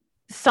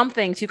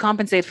something to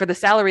compensate for the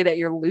salary that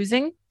you're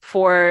losing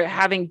for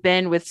having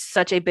been with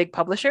such a big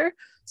publisher.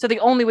 So the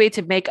only way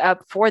to make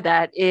up for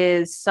that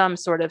is some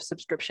sort of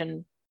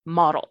subscription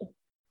model.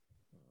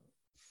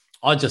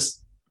 I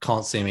just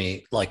can't see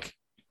me like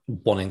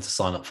wanting to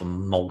sign up for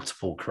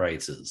multiple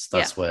creators.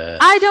 That's where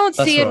I don't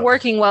see it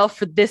working well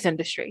for this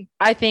industry.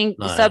 I think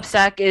No.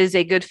 Substack is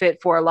a good fit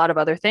for a lot of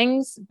other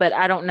things, but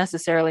I don't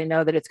necessarily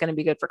know that it's going to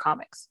be good for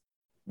comics.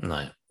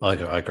 No, I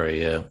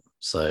agree. Yeah.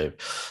 So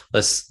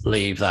let's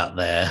leave that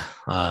there.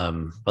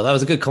 But that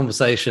was a good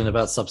conversation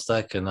about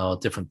Substack and our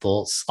different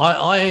thoughts.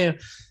 I'm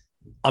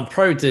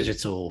pro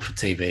digital for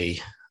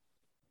TV.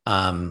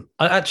 I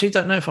actually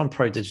don't know if I'm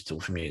pro digital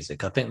for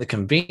music. I think the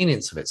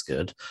convenience of it's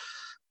good,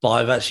 but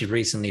I've actually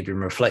recently been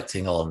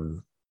reflecting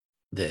on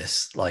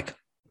this. Like,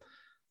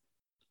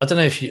 I don't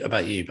know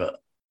about you, but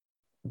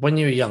when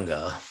you were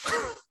younger,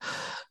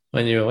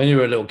 when you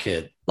were a little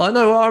kid, like,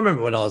 no, I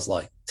remember when I was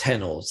like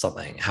 10 or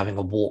something, having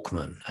a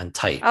Walkman and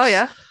tapes. Oh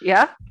yeah.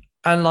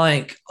 And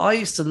like, I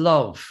used to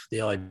love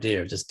the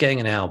idea of just getting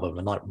an album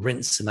and like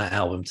rinsing that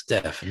album to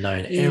death and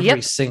knowing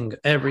every single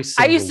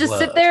I used to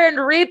sit there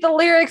and read the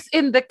lyrics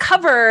in the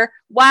cover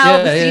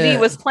while the CD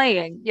was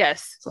playing.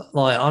 Yes. So,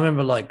 like, I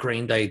remember like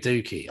Green Day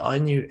Dookie. I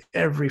knew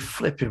every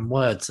flipping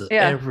word to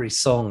every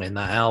song in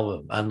that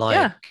album. And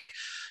like,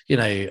 you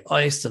know,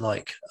 I used to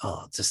like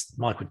just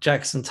Michael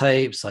Jackson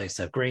tapes. I used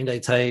to have Green Day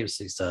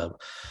tapes. I used to have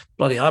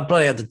I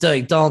bloody had the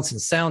Dirty Dancing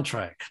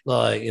soundtrack.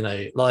 Like, you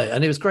know, like,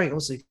 and it was great.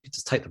 Also, you could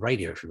just take the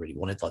radio if you really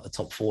wanted, like the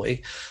top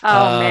 40.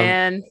 Oh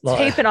man, like,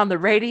 tape it on the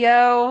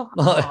radio.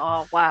 Like,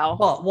 oh wow.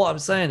 But what I'm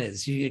saying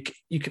is, you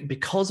can,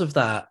 because of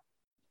that,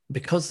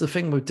 because the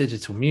thing with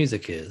digital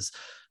music is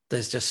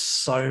there's just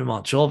so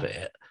much of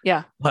it.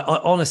 Yeah.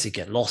 I honestly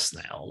get lost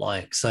now.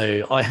 Like,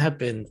 so I have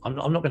been, I'm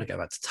not going to go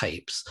back to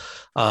tapes.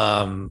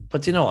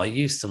 But you know, I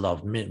used to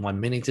love my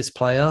mini disc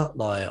player.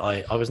 Like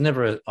I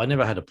never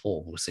had a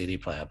portable CD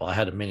player, but I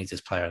had a mini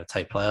disc player and a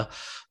tape player.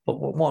 But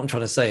what I'm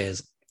trying to say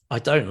is I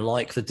don't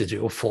like the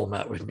digital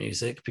format with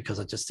music because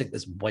I just think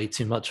there's way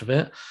too much of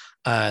it.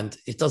 And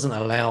it doesn't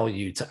allow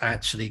you to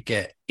actually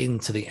get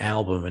into the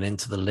album and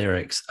into the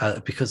lyrics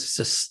because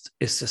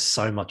it's just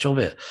so much of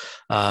it.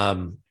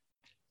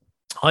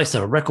 I used to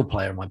have a record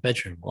player in my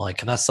bedroom,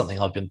 like, and that's something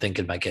I've been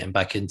thinking about getting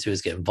back into,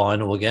 is getting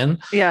vinyl again.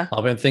 Yeah.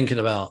 I've been thinking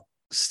about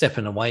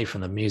stepping away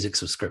from the music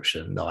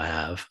subscription that I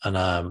have. And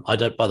I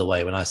don't, by the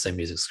way, when I say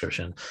music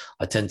subscription,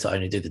 I tend to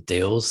only do the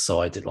deals.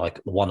 So I did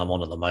like the one I'm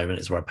on at the moment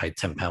is where I paid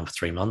 £10 for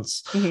 3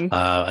 months. Mm-hmm.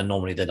 And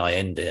normally then I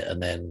end it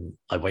and then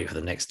I wait for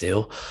the next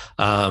deal.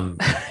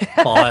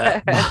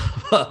 But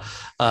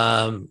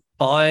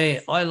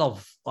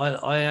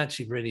I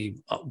actually really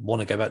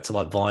want to go back to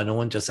like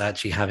vinyl and just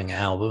actually having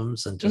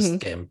albums and just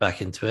getting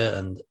back into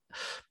it.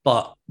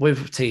 But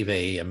with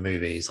TV and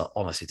movies, I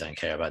honestly don't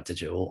care about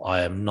digital.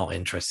 I am not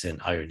interested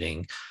in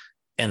owning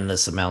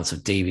endless amounts of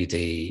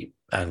DVD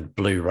and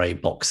Blu-ray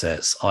box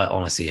sets. I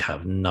honestly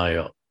have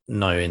no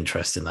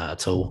interest in that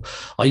at all.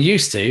 I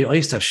used to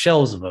have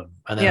shelves of them,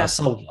 and then I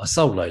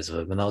sold loads of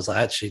them, and I was like,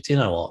 actually, do you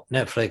know what?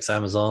 Netflix,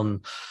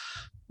 Amazon,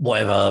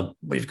 whatever,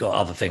 we've got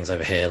other things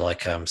over here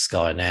like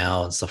Sky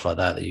Now and stuff like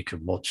that you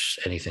can watch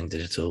anything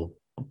digital.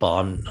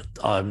 But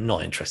I'm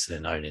not interested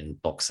in owning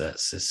box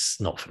sets. It's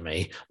not for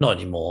me, not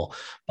anymore.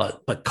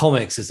 But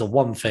comics is the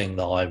one thing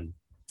that I'm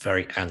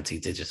very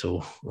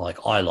anti-digital. Like,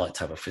 I like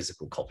to have a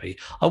physical copy.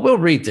 I will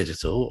read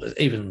digital,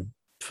 even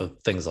for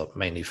things like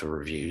mainly for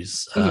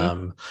reviews.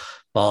 But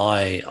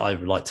I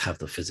would like to have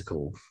the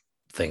physical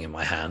thing in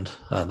my hand.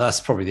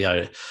 That's probably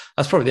the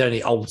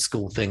only old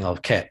school thing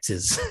I've kept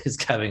is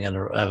having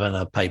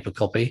a paper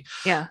copy.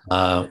 Yeah.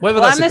 I'm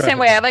the same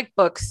way. I like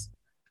books.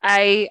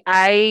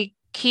 I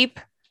keep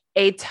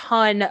a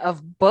ton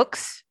of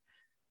books,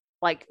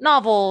 like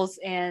novels,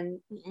 and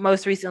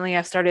most recently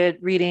I've started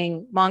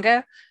reading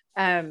manga.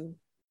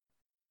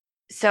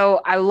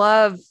 So I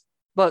love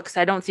books.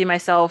 I don't see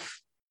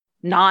myself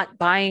not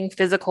buying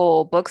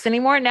physical books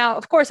anymore. Now,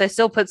 of course, I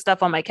still put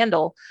stuff on my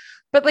Kindle,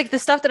 but like the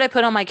stuff that I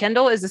put on my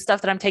Kindle is the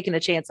stuff that I'm taking a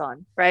chance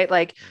on, right?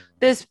 Like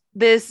this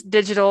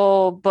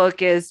digital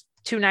book is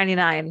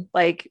 $2.99.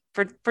 Like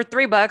for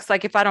 $3,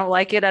 like if I don't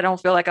like it, I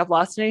don't feel like I've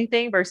lost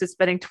anything versus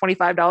spending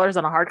 $25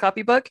 on a hard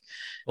copy book.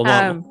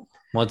 Well,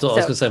 my daughter, I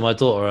was going to say, my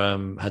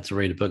daughter had to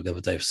read a book the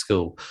other day for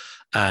school,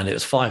 and it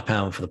was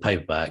 £5 for the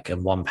paperback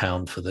and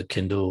 £1 for the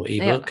Kindle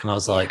ebook. And I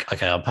was like,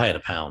 okay, I'm paying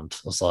 £1. I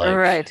was like,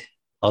 right.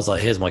 I was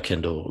like, here's my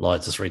Kindle,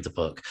 like, just read the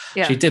book.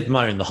 Yeah. She did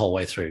moan the whole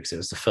way through because it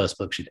was the first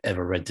book she'd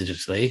ever read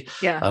digitally.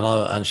 Yeah.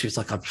 And she was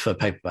like, I prefer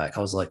paperback.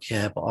 I was like,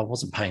 yeah, but I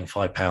wasn't paying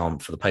 £5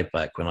 for the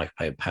paperback when I could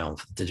pay £1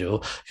 for the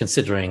digital,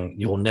 considering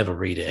you'll never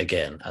read it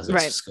again as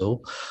it's at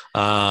school.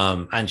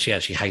 And she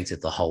actually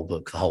hated the whole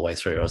book the whole way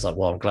through. I was like,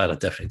 well, I'm glad I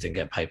definitely didn't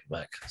get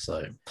paperback.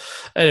 So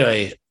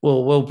anyway,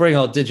 we'll bring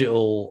our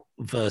digital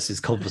versus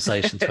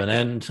conversation to an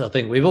end. I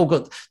think we've all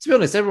got, to be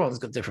honest, everyone's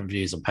got different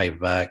views on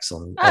paperbacks.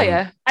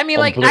 I mean,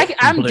 like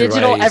I'm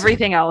digital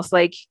everything else.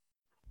 Like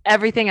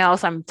everything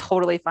else, I'm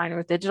totally fine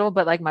with digital,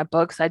 but like my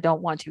books, I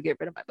don't want to get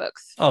rid of my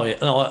books. Oh yeah,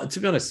 no. To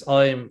be honest,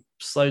 I'm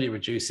slowly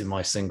reducing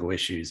my single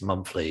issues,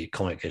 monthly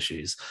comic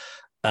issues.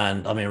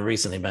 And I mean,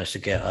 recently managed to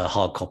get a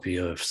hard copy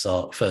of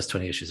first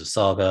 20 issues of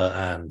Saga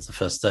and the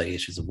first 30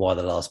 issues of Y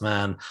the Last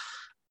Man.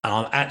 And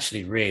I'm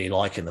actually really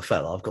liking the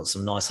fact that I've got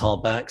some nice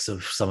hardbacks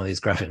of some of these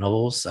graphic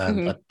novels.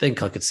 And I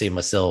think I could see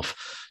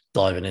myself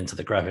diving into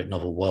the graphic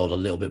novel world a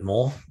little bit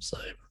more. So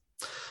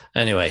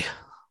anyway.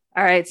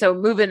 All right. So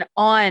moving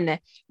on,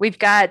 we've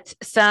got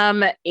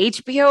some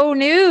HBO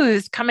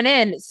news coming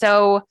in.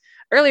 So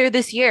earlier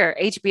this year,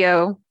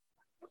 HBO,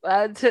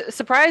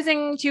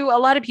 surprising to a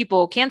lot of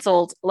people,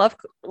 canceled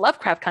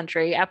Lovecraft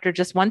Country after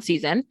just one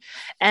season.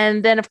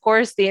 And then, of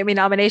course, the Emmy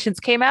nominations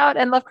came out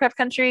and Lovecraft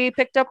Country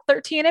picked up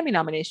 13 Emmy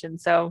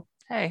nominations. So,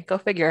 hey, go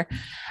figure.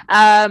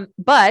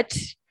 But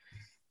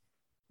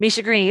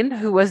Misha Green,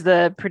 who was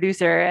the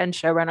producer and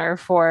showrunner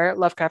for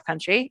Lovecraft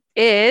Country,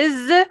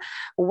 is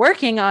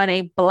working on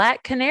a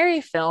Black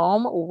Canary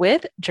film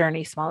with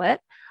Jurnee Smollett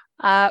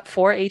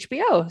for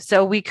HBO.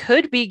 So we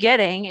could be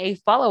getting a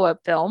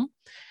follow-up film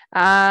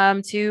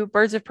to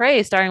Birds of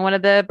Prey, starring one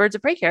of the Birds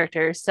of Prey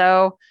characters.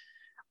 So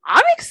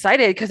I'm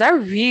excited because I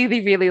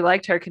really, really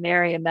liked her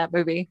canary in that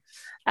movie.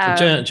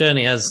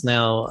 Jurnee has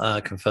now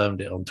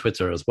confirmed it on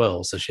Twitter as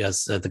well. So she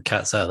has the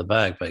cat's out of the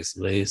bag,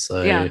 basically.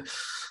 So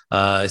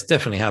it's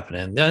definitely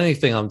happening. The only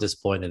thing I'm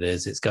disappointed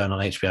is it's going on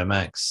HBO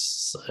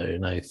Max, so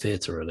no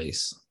theater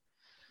release.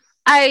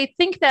 I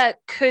think that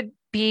could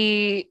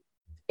be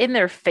in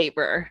their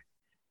favor.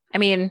 I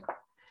mean,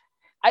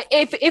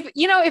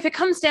 if it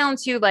comes down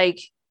to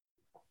like,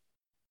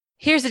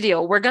 here's the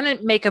deal. We're going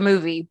to make a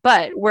movie,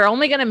 but we're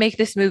only going to make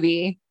this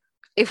movie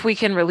if we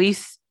can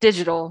release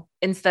digital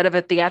instead of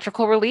a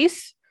theatrical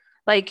release.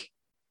 Like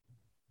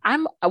I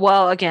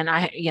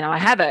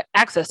have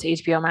access to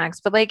HBO Max,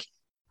 but like,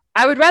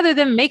 I would rather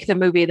them make the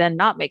movie than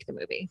not make the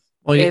movie.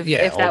 Well, if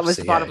that was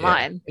the bottom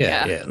line.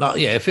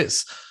 If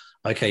it's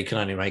okay, you can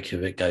only make it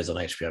if it goes on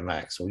HBO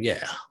Max. Well,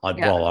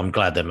 well, I'm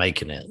glad they're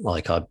making it.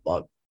 Like I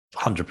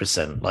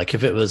 100%. Like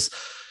if it was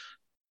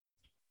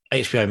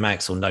HBO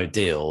Max or no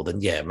deal, then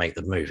make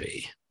the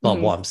movie. But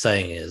what I'm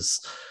saying is,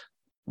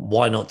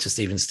 why not just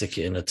even stick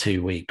it in a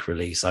 2-week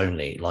release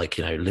only, like,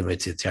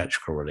 limited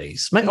theatrical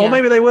release? Or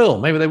maybe they will.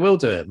 Maybe they will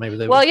do it. Maybe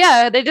they will. Well,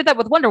 yeah, they did that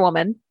with Wonder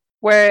Woman,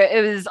 where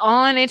it was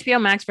on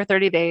HBO Max for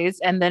 30 days,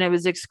 and then it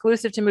was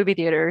exclusive to movie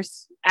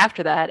theaters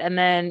after that. And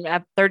then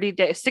at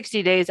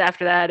 60 days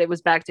after that, it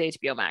was back to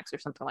HBO Max or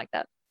something like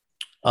that.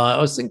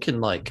 I was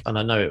thinking and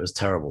I know it was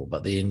terrible,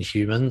 but the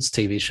Inhumans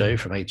TV show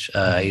from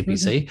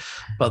ABC,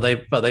 but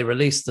they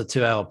released the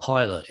 2-hour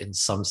pilot in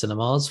some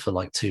cinemas for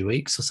like 2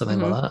 weeks or something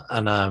like that.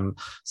 And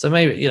so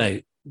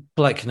maybe,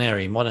 Black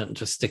Canary, why don't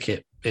just stick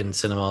it in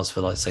cinemas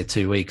for like say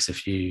 2 weeks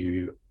if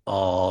you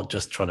are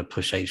just trying to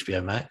push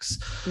HBO Max.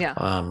 Yeah.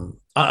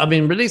 I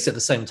mean, release it at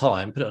the same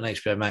time, put it on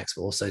HBO Max,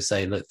 but also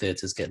say, look,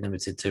 theaters get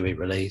limited 2-week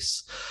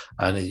release,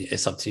 and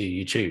it's up to you.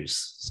 You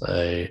choose.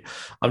 So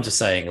I'm just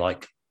saying,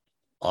 like,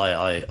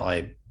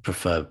 I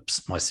prefer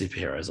my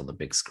superheroes on the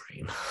big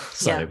screen.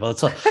 So Yeah. by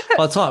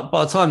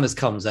the time this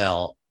comes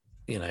out,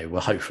 we'll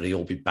hopefully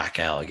all be back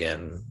out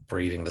again,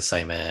 breathing the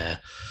same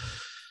air.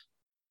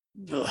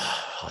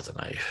 I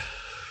don't know.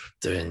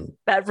 Doing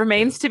that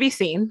remains to be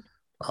seen.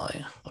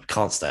 I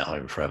can't stay at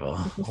home forever.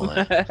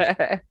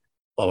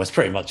 Well, it's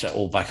pretty much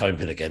all back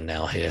open again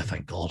now here,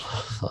 thank God.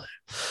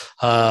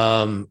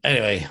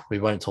 Anyway, we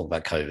won't talk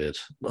about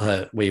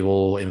COVID. We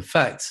will, in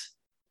fact,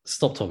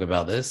 stop talking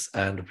about this,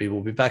 and we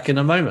will be back in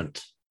a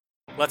moment.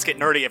 Let's get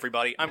nerdy,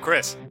 everybody. I'm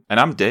Chris. And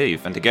I'm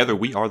Dave, and together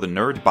we are the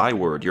Nerd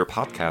Byword, your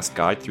podcast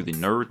guide through the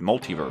nerd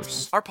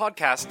multiverse. Our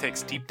podcast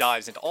takes deep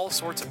dives into all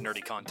sorts of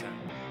nerdy content.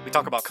 We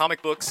talk about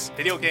comic books,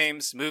 video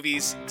games,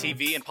 movies,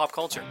 TV, and pop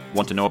culture.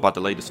 Want to know about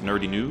the latest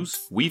nerdy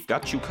news? We've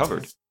got you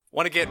covered.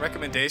 Want to get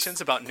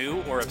recommendations about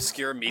new or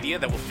obscure media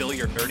that will fill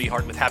your nerdy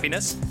heart with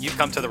happiness? You've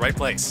come to the right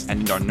place.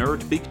 And in our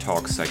Nerd Big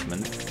Talk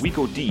segment, we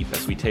go deep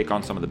as we take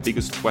on some of the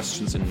biggest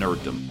questions in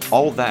nerddom.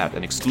 All that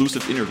and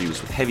exclusive interviews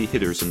with heavy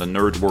hitters in the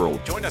nerd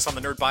world. Join us on the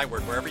Nerd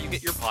Byword wherever you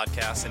get your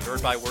podcasts and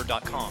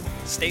nerdbyword.com.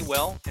 Stay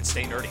well and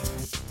stay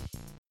nerdy.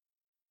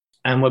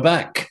 And we're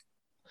back.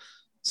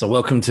 So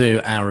welcome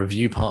to our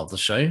review part of the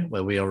show,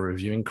 where we are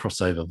reviewing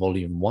Crossover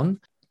Volume 1,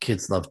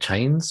 Kids Love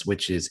Chains,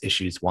 which is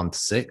issues 1 to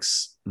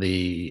 6.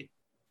 The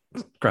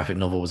graphic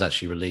novel was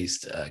actually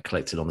released,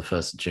 collected on the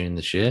 1st of June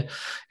this year.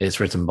 It's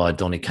written by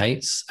Donny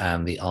Cates,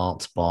 and the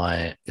art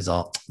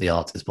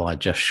is by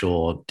Jeff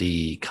Shaw,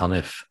 Dee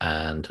Cunniffe,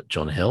 and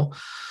John Hill.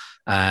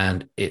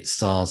 And it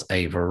stars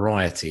a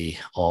variety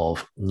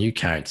of new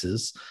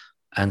characters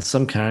and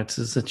some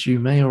characters that you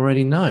may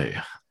already know.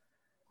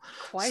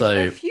 Quite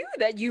a few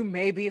that you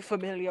may be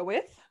familiar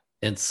with.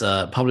 It's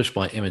published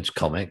by Image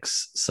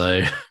Comics,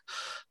 so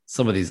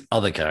some of these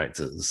other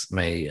characters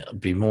may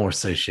be more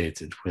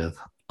associated with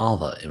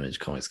other Image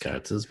Comics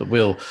characters, but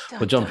we'll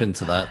jump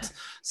into that.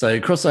 So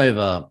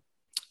Crossover,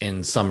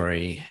 in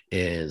summary,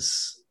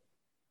 is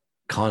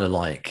kind of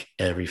like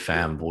every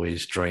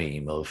fanboy's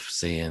dream of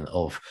seeing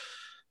of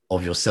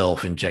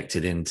yourself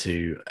injected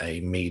into a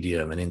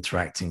medium and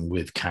interacting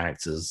with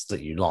characters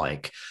that you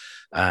like.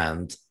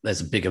 And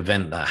there's a big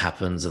event that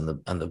happens,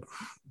 and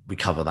we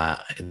cover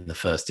that in the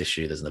first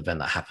issue. There's an event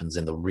that happens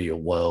in the real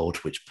world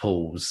which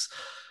pulls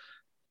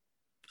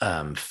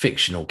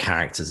fictional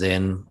characters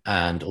in,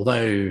 and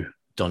although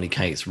Donny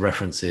Cates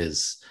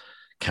references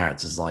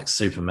characters like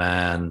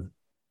Superman,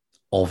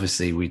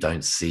 obviously we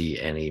don't see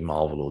any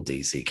Marvel or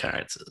DC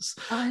characters,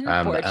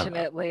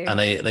 unfortunately. And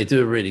they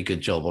do a really good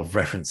job of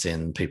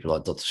referencing people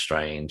like Doctor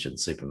Strange and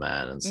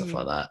Superman and stuff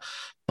like that.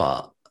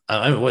 But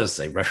I want to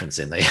say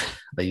referencing,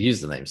 they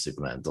use the name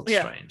Superman, Doctor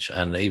Strange,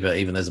 and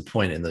even there's a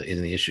point in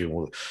the issue,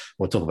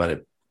 we'll talk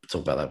about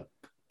that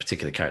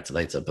particular character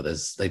later, but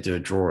they do a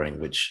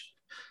drawing which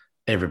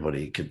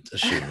everybody could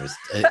assume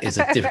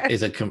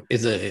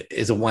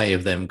is a way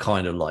of them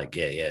kind of like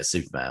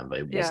Superman, but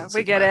it wasn't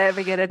we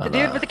Superman. get it the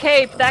dude with the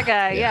cape, that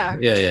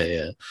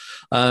guy.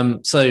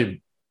 So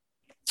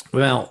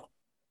without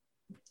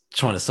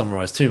trying to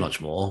summarize too much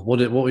more, what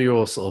were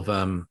your sort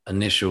of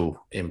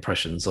initial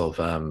impressions of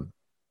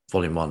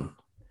Volume 1?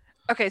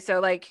 Okay, so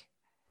like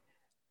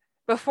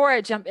before I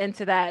jump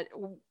into that,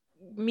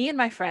 me and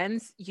my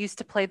friends used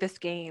to play this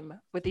game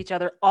with each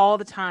other all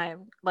the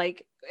time.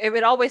 Like it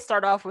would always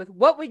start off with,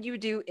 what would you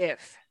do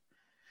if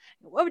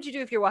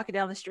you're walking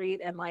down the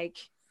street and like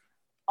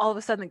all of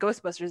a sudden the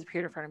Ghostbusters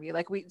appeared in front of you?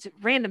 Like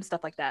random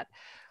stuff like that.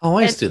 Oh,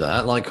 I used to do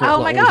that. Like,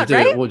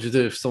 what would you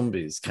do if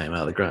zombies came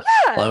out of the ground?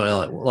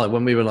 Yeah. Like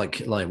when we were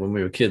when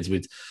we were kids,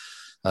 we'd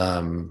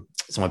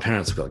so my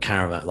parents have got a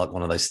caravan, like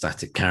one of those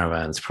static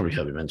caravans. Probably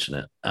heard me mention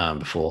it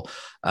before.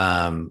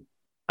 And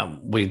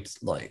we'd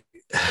like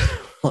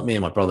me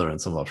and my brother and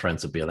some of our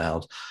friends would be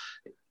allowed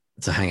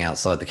to hang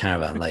outside the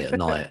caravan late at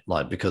night,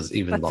 like because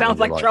even that sounds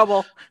like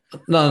trouble.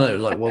 No,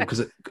 like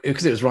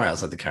because it was right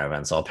outside the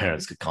caravan, so our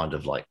parents could kind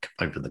of like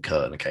open the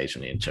curtain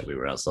occasionally and check we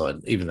were outside,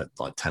 even at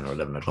like 10 or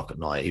 11 o'clock at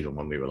night, even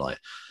when we were like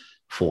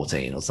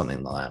 14 or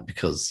something like that,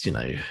 because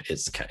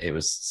it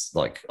was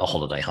like a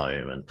holiday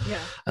home,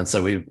 and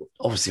so we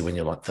obviously, when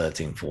you're like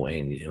 13,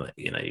 14,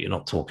 you're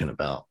not talking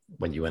about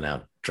when you went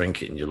out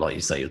drinking, you're like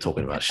you say, you're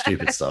talking about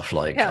stupid stuff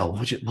like it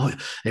was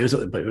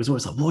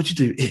always like, what would you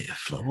do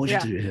if, like, what would you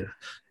do if,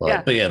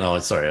 like, but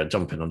sorry, I'm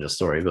jumping on your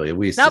story, but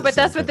but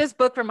that's what this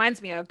book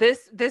reminds me of.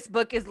 This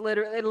book is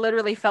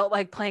literally felt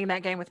like playing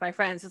that game with my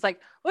friends. It's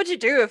like, what'd you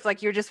do if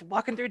like you're just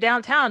walking through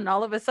downtown and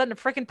all of a sudden a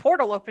freaking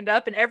portal opened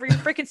up and every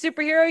freaking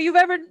superhero you've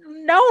ever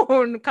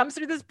known comes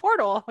through this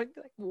portal? Like,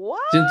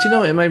 what? Do you know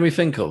what it made me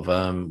think of?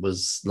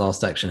 Was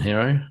Last Action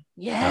Hero.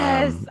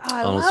 Yes,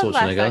 I love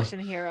Last Action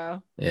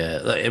Hero.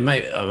 Yeah, it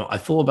made. I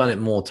thought about it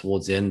more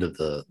towards the end of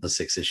the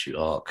 6-issue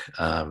arc.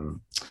 But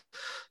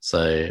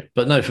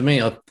no, for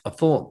me, I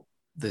thought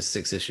this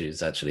 6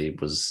 issues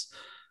was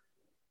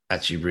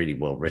actually really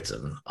well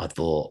written. I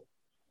thought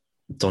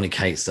Donny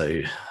Cates,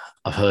 though,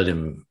 I've heard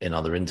him in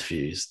other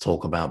interviews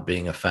talk about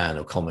being a fan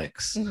of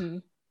comics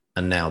and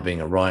now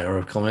being a writer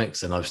of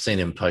comics. And I've seen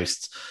him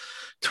post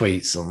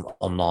tweets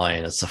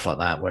online and stuff like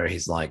that, where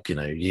he's like,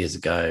 years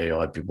ago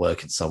I'd be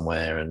working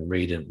somewhere and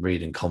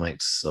reading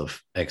comics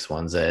of X, Y,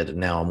 and Z, and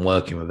now I'm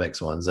working with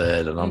X, Y, and Z.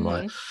 And I'm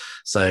like,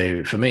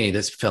 so for me,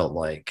 this felt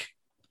like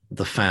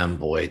the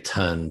fanboy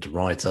turned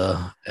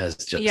writer has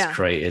just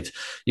created.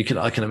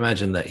 I can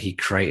imagine that he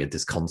created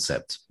this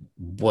concept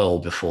well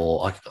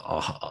before.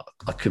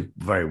 I could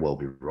very well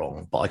be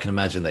wrong, but I can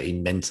imagine that he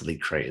mentally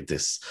created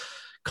this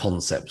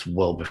concept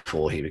well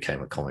before he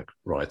became a comic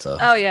writer.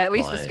 Oh yeah, at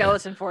least the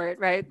skeleton for it,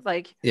 right?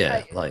 Like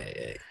this,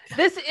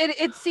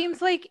 it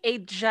seems like a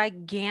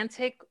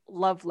gigantic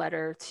love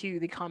letter to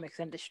the comics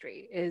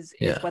industry is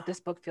what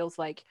this book feels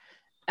like.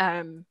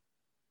 Those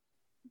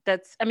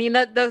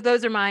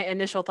are my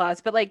initial thoughts,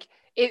 but like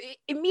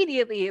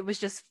immediately it was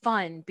just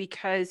fun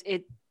because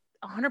it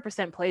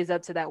 100% plays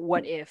up to that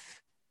what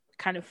if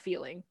kind of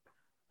feeling.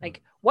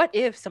 Like, what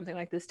if something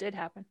like this did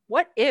happen?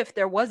 What if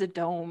there was a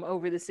dome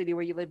over the city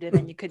where you lived in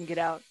and you couldn't get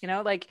out?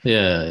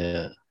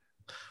 Yeah.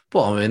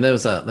 Well, I mean, there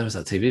was that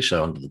TV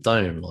show Under the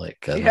Dome.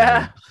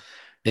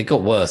 It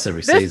got worse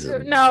every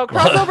season. No,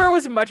 Crossover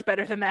was much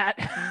better than that.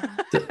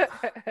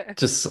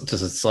 just a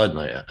side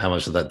note, how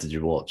much of that did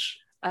you watch?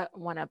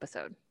 One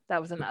episode.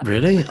 That was enough.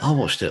 Really? I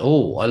watched it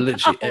all. I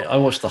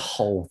watched the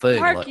whole thing.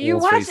 Mark, you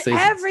watch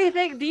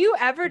everything. Do you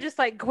ever just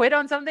quit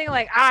on something?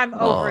 Like, I'm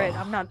over it.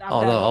 I'm done.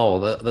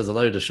 There's a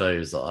load of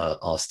shows that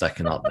are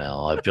stacking up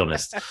now. I'll be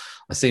honest.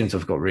 I seem to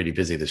have got really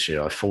busy this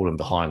year. I've fallen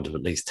behind of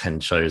at least 10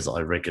 shows that I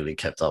regularly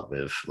kept up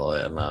with.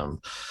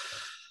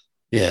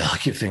 I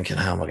keep thinking,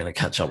 how am I going to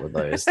catch up with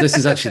those? This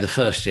is actually the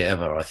first year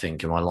ever, I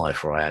think, in my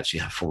life where I actually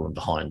have fallen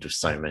behind with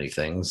so many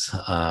things.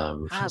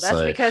 That's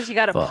because you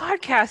got a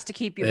podcast to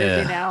keep you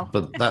busy now.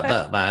 But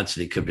that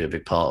actually could be a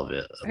big part of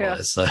it.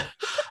 Yeah.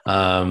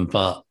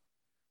 But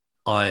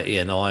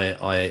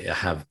I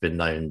have been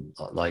known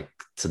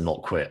to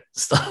not quit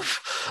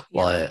stuff.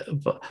 Yeah.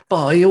 But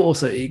I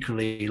also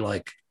equally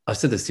I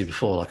said this to you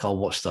before. I'll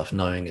watch stuff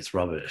knowing it's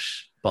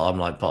rubbish, but I'm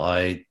like, but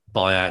I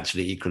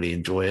actually equally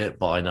enjoy it,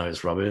 but I know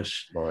it's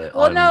rubbish.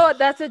 No,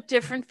 that's a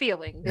different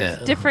feeling.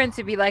 It's different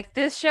to be like,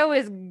 this show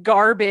is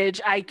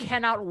garbage, I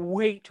cannot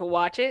wait to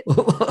watch it,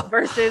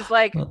 versus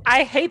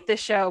I hate this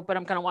show, but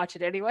I'm going to watch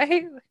it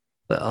anyway.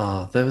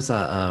 There was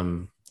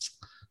that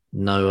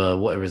Noah,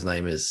 whatever his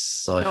name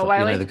is, Noah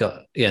Wiley? the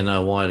guy,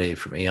 Noah Wiley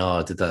from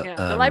ER did that.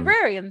 The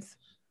Librarians.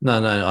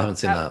 No, I haven't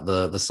seen that.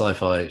 The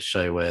sci-fi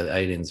show where the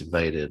aliens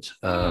invaded.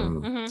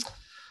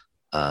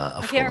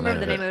 I can't remember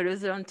the name of it. It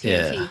was on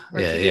TNT.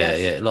 Yeah.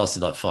 It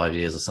lasted 5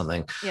 years or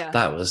something. Yeah.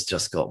 That was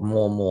just got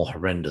more and more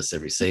horrendous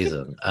every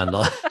season. And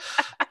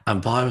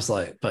but I was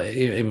like, but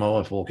even my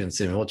wife walking and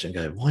see me watching,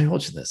 go, why are you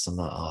watching this? I'm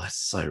like, oh, it's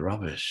so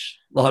rubbish.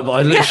 But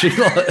I literally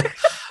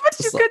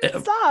you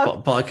couldn't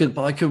stop. But I couldn't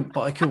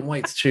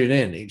wait to tune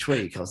in each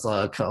week. I was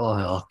like,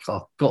 I've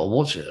got to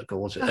watch it.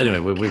 Anyway,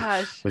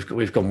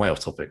 we've gone way off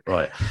topic,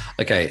 right?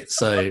 Okay,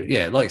 so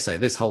like I say,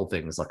 this whole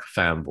thing is like a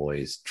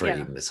fanboy's dream.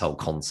 Yeah. This whole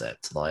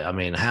concept,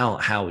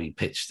 how he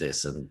pitched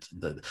this and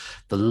the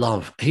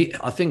love.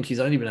 I think he's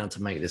only been able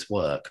to make this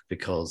work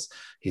because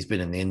he's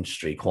been in the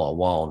industry quite a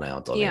while now,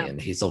 Donny,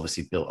 and he's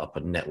obviously built up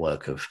a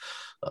network of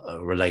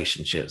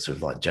relationships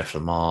with Jeff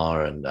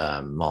Lemire and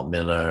Mark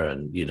Miller,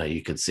 and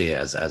you could see it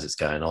as it's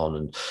going on,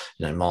 and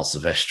Mark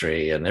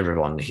Silvestri and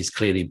everyone. He's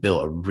clearly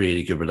built a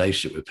really good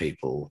relationship with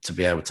people to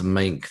be able to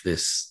make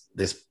this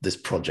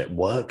project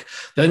work.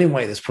 The only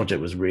way this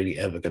project was really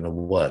ever going to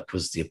work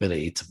was the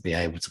ability to be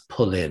able to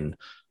pull in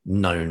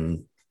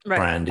known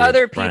branded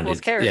other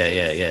people's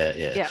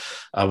characters. Yeah.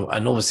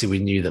 And obviously we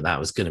knew that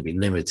was going to be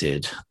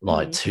limited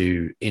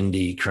to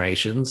indie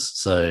creations,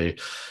 so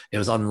it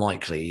was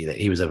unlikely that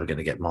he was ever going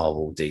to get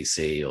Marvel,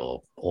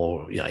 DC,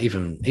 or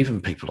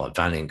even people like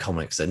Valiant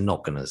Comics. They're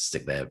not going to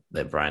stick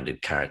their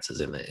branded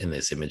characters in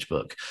this image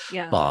book.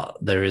 But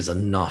there is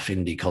enough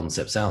indie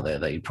concepts out there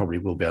that you probably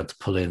will be able to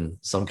pull in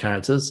some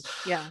characters.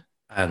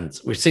 And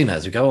we've seen that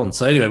as we go on.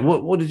 So anyway,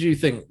 what did you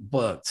think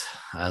worked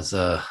as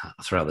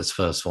throughout this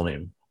first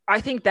volume? I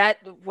think that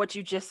what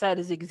you just said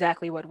is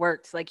exactly what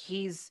worked.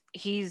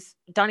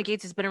 Donny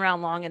Cates has been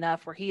around long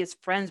enough where he is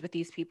friends with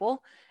these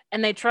people,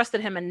 and they trusted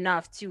him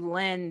enough to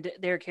lend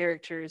their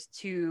characters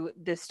to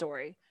this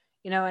story.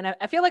 And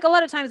I feel like a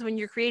lot of times when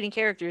you're creating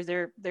characters,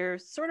 they're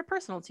sort of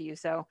personal to you.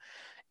 So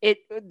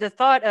the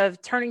thought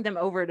of turning them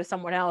over to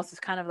someone else is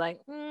kind of like,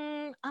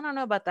 I don't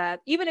know about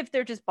that, even if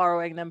they're just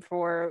borrowing them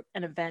for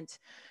an event.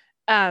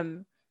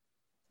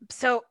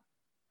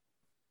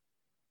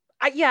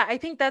 I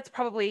think that's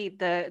probably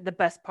the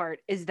best part,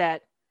 is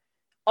that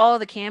all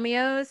the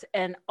cameos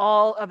and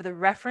all of the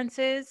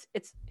references,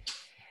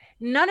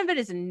 none of it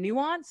is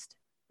nuanced,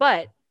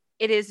 but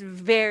it is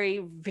very,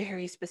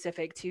 very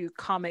specific to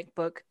comic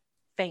book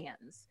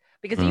fans.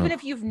 Because even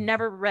if you've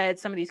never read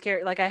some of these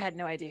characters, I had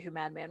no idea who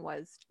Madman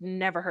was,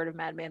 never heard of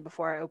Madman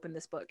before I opened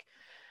this book.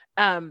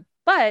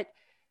 But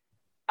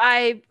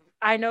I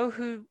know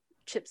who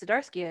Chip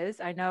Zdarsky is.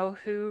 I know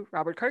who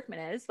Robert Kirkman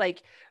is.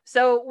 Like,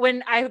 so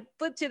when I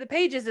flip to the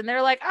pages and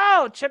they're like,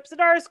 oh, Chip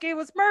Zdarsky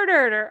was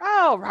murdered, or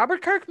oh,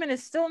 Robert Kirkman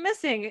is still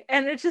missing.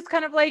 And it's just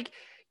kind of like,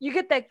 you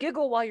get that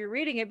giggle while you're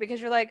reading it because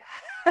you're like,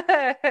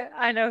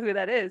 I know who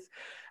that is.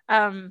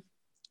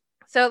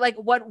 So like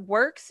what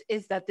works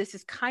is that this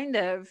is kind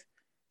of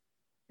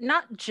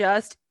not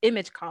just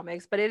Image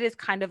Comics, but it is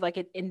kind of like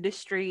an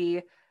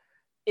industry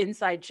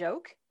inside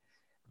joke.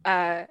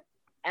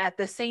 At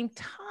the same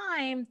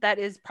time, that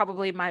is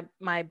probably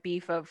my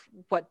beef of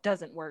what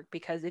doesn't work,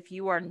 because if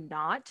you are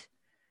not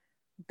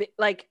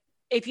like,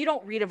 if you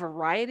don't read a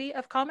variety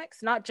of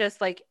comics, not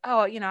just like,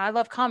 oh, you know, I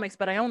love comics,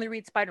 but I only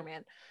read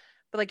Spider-Man.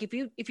 But like, if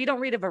you don't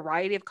read a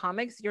variety of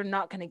comics, you're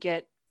not going to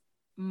get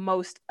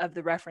most of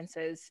the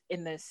references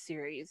in this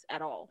series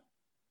at all.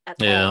 I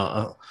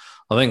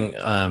think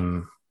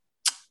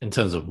in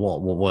terms of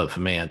what worked for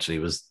me actually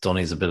was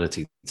Donnie's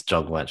ability to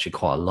juggle actually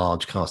quite a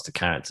large cast of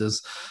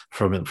characters,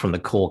 from the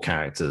core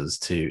characters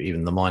to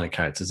even the minor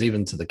characters,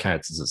 even to the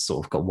characters that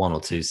sort of got one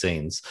or two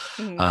scenes.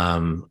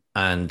 And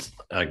I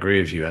agree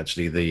with you,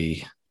 actually,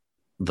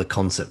 the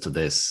concept of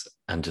this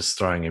and just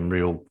throwing in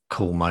real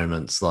cool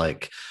moments,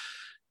 like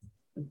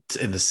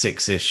in the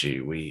 6th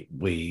issue,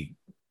 we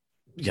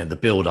the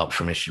build up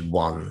from issue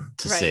 1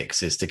 to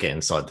 6 is to get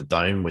inside the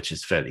dome, which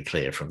is fairly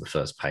clear from the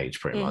first page,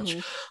 pretty much.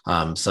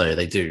 So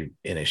they do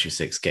in issue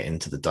 6 get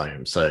into the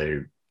dome.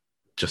 So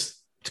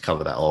just to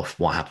cover that off,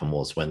 what happened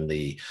was when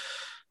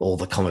all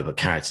the comic book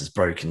characters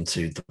broke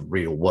into the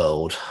real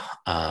world,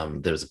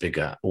 there was a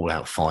bigger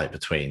all-out fight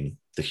between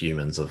the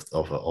humans of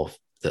the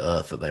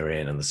Earth that they were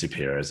in and the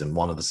superheroes, and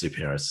one of the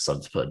superheroes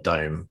decided to put a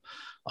dome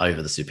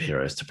over the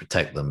superheroes to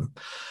protect them.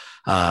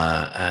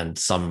 And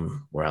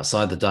some were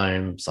outside the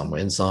dome, some were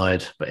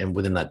inside, but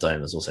within that dome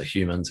there's also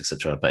humans,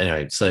 etc. But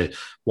anyway, so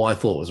what I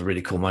thought was a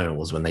really cool moment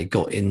was when they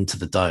got into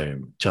the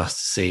dome, just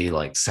to see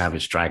like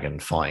Savage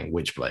Dragon fighting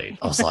Witchblade.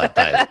 I was like,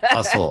 I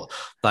thought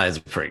that is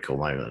a pretty cool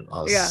moment.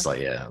 I was just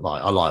like, I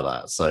like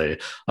that. So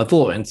I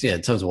thought, in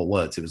terms of what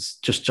worked, it was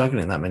just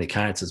juggling that many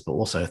characters, but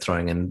also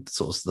throwing in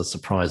sort of the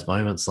surprise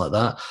moments like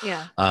that.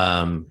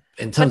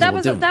 In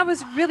terms of that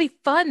was really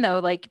fun though.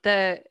 Like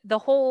the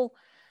whole.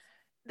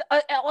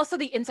 Also,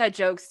 the inside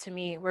jokes to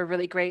me were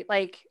really great.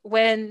 Like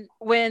when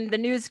the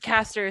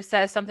newscaster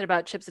says something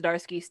about Chip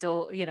Zdarsky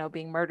still,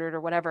 being murdered or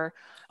whatever.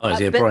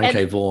 Brian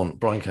K. Vaughan.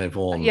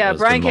 Yeah,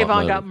 Brian K.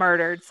 Vaughan got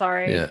murdered.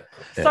 Sorry.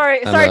 Sorry,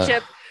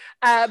 Chip.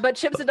 But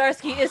Chip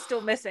Zdarsky is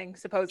still missing,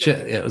 supposedly.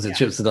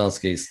 Chip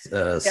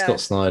Zdarsky, Scott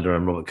Snyder,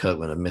 and Robert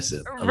Kirkman are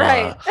missing.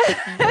 Right.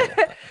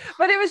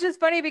 But it was just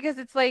funny because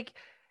it's like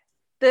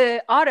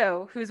the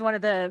Otto, who's one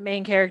of the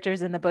main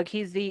characters in the book,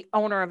 he's the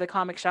owner of the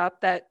comic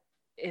shop that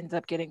ends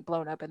up getting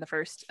blown up in the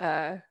first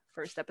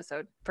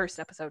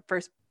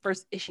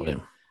issue.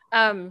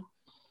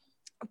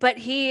 But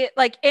he,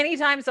 like,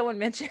 anytime someone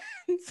mentions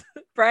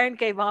Brian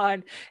K.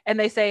 Vaughan and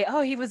they say,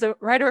 oh, he was a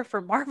writer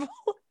for Marvel,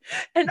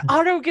 and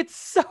Otto gets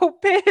so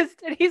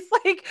pissed and he's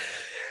like,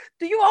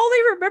 do you only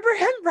remember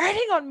him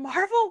writing on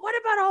Marvel? What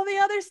about all the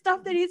other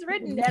stuff that he's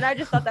written? And I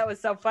just thought that was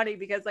so funny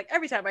because, like,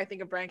 every time I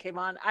think of Brian K.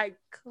 Vaughan, I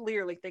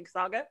clearly think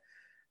Saga.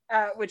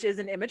 Which is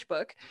an Image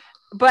book,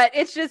 but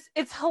it's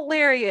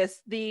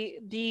hilarious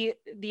the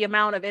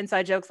amount of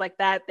inside jokes like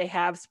that they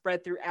have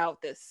spread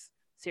throughout this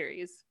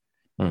series.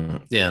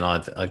 Yeah, and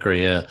I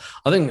agree. Yeah,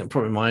 I think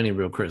probably my only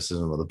real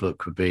criticism of the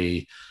book would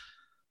be,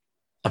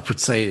 I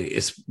would say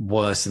it's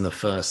worse in the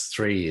first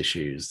 3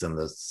 issues than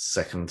the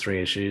second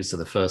 3 issues. So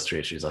the first 3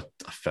 issues,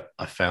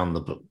 I found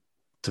the book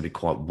to be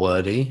quite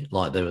wordy.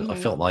 Like I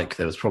felt like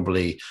there was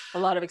probably a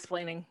lot of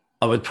explaining.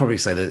 I would probably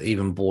say that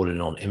even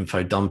bordering on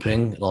info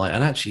dumping,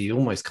 and actually he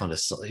almost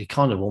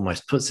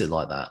puts it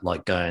like that,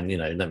 like going,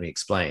 let me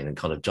explain, and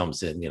kind of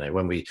jumps in,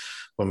 when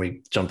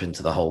we jump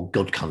into the whole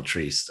God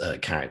Country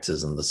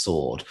characters and the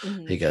sword,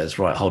 he goes,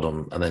 right, hold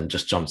on, and then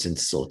just jumps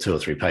into sort of 2 or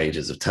 3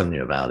 pages of telling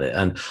you about it.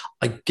 And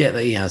I get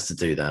that he has to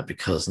do that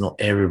because not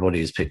everybody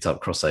who's picked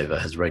up Crossover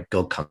has read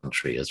God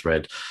Country, has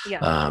read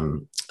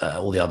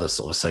all the other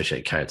sort of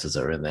associated characters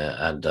that are in there.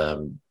 And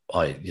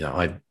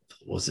I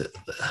was it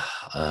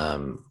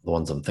the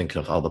ones I'm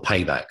thinking of, the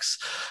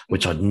Paybacks,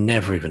 which I'd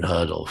never even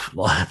heard of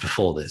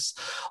before this.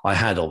 I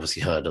had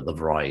obviously heard of the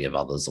variety of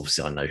others.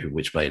 Obviously I know who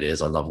Witchblade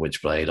is. I love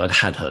Witchblade. I'd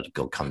had heard of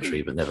God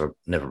Country, but never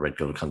read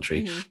God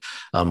Country.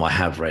 I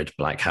have read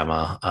Black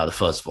Hammer, the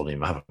first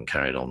volume. I haven't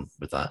carried on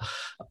with that.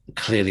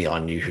 Clearly I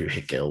knew who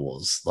Hit Girl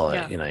was,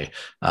 I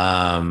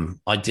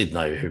did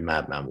know who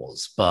Madman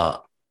was,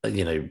 but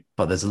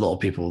there's a lot of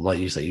people, like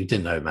you say, you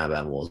didn't know who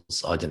Madman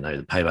was. I didn't know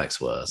the Paybacks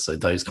were. So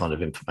those kind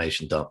of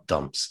information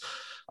dumps,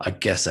 I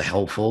guess, are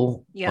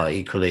helpful. But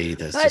equally,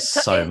 there's just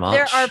so much.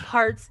 There are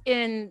parts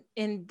in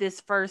this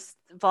first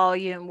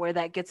volume where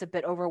that gets a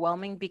bit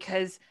overwhelming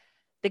because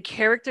the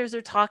characters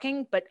are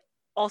talking, but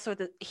also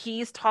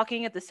he's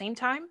talking at the same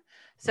time.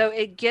 So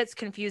it gets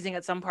confusing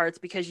at some parts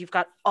because you've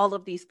got all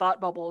of these thought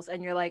bubbles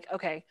and you're like,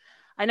 okay,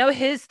 I know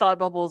his thought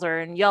bubbles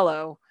are in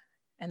yellow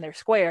and they're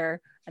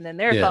square, and then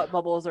their thought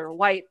bubbles are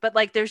white, but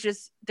like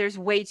there's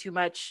way too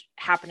much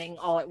happening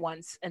all at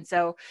once. And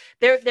so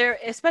there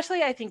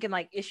especially I think in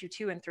like issue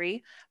 2 and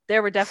 3,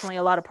 there were definitely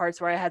a lot of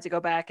parts where I had to go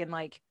back and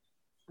like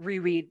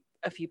reread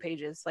a few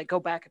pages, like go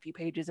back a few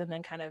pages and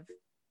then kind of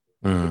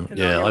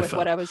with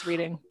what I was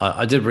reading.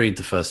 I did read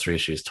the first 3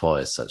 issues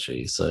twice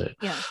actually, so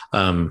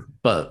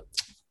but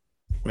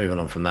moving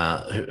on from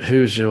that,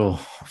 who's your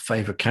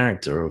favorite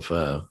character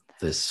of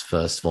this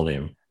first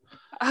volume?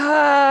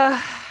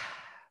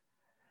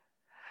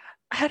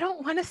 I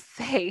don't want to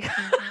say.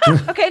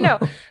 Okay, no.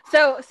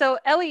 So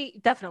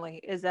Ellie definitely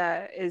is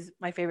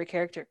my favorite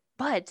character,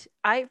 but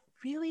I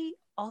really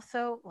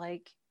also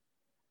like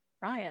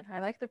Ryan. I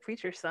like the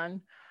preacher's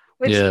son.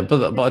 Which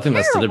but I think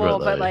that's deliberate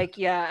though. But like,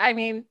 yeah, I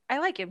mean, I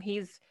like him.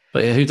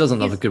 But who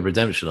doesn't have a good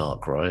redemption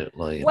arc, right?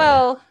 Like,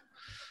 well,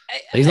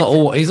 he's not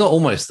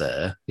almost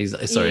there. He's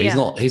on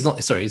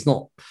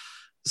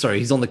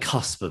the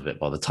cusp of it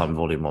by the time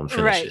volume 1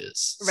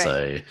 finishes. Right.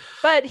 So,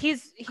 but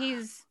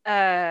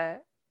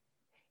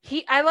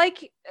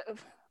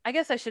I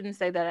guess I shouldn't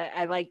say that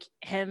I like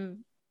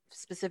him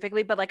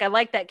specifically, but like I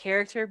like that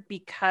character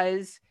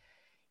because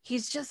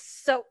he's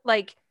just so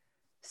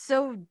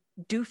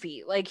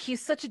doofy. Like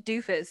he's such a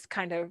doofus,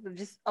 kind of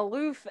just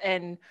aloof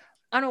and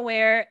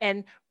unaware,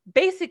 and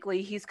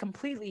basically he's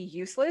completely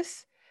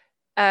useless.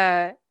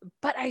 But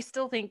I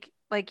still think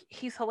like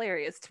he's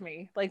hilarious to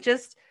me. Like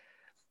just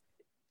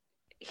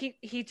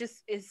he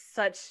just is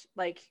such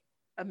like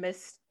a I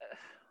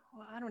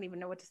don't even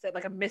know what to say,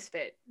 like a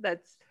misfit.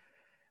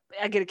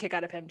 I get a kick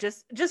out of him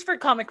just for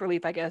comic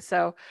relief, I guess.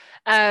 So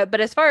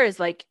but as far as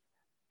like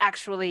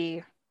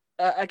actually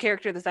a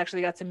character that's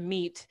actually got to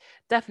meet,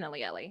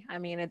 definitely Ellie. I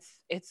mean,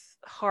 it's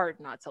hard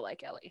not to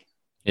like Ellie.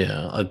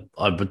 Yeah,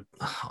 I would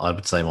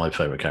say my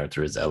favorite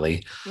character is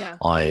Ellie. Yeah,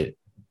 I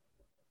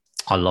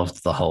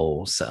loved the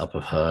whole setup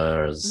of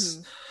her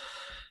as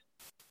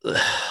the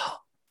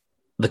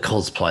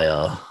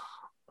cosplayer,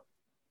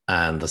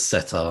 and the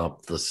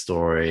setup, the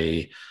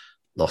story.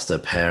 Lost her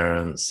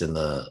parents and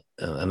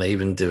they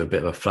even do a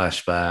bit of a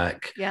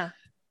flashback. Yeah,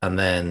 and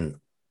then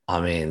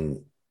I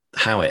mean,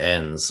 how it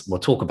ends,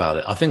 we'll talk about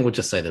it. I think we'll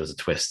just say there was a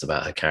twist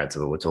about her character,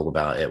 but we'll talk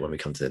about it when we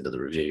come to the end of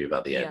the review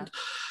about the end.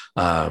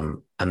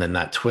 And then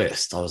that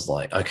twist, I was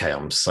like, okay,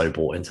 I'm so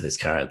bought into this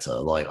character.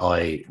 Like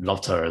I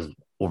loved her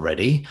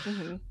already.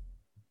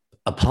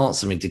 A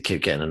parts of me did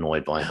keep getting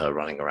annoyed by her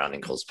running around in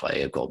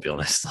cosplay. I've got to be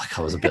honest. Like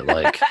I was a bit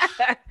like,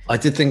 I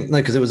did think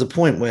because there was a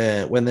point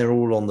where when they're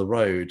all on the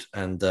road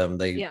and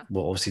they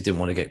obviously didn't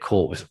want to get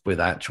caught with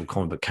actual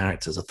comic book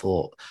characters. I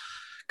thought,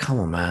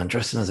 come on, man,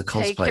 dressing as a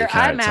cosplay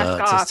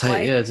character,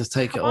 just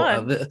take it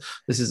off.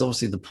 This is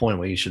obviously the point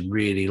where you should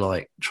really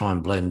like try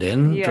and blend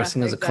in.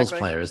 Dressing as a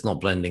cosplayer is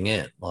not blending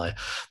in. Like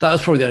that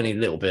was probably the only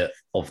little bit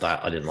of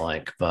that I didn't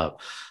like.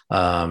 But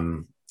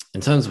in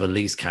terms of a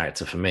least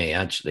character for me,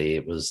 actually,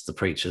 it was the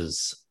preacher,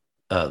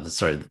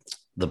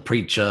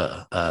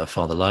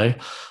 Father Lowe.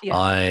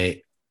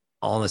 I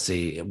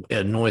honestly,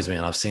 it annoys me,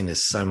 and I've seen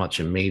this so much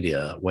in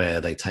media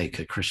where they take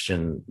a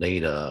Christian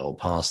leader or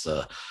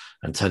pastor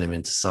and turn him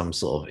into some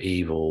sort of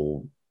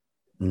evil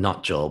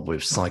nut job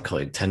with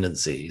psychotic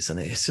tendencies, and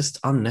it's just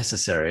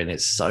unnecessary, and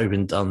it's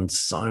been done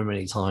so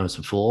many times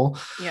before.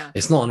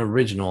 It's not an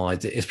original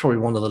idea. It's probably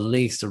one of the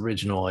least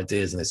original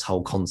ideas in this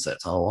whole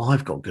concept.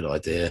 I've got a good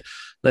idea,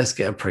 let's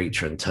get a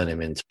preacher and turn him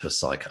into a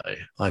psycho.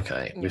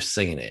 We've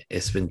seen it.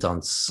 It's been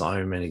done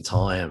so many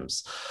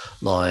times.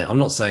 Like, I'm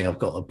not saying I've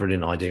got a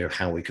brilliant idea of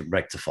how we could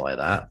rectify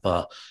that,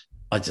 but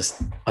I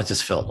just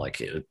felt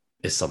like it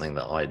is something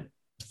that I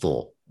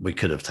thought we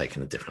could have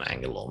taken a different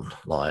angle on.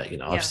 Like,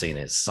 I've seen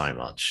it so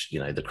much.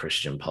 The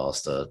Christian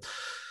pastor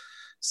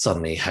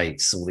suddenly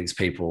hates all these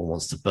people and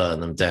wants to burn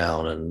them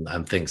down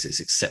and thinks it's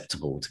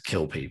acceptable to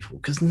kill people,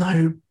 because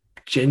no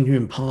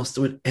genuine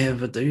pastor would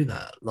ever do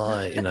that.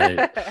 Like,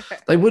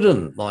 they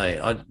wouldn't.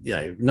 Like,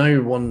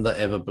 no one that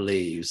ever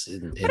believes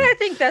in. But I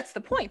think that's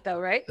the point,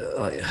 though, right?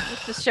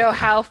 Just to show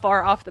how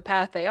far off the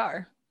path they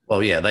are.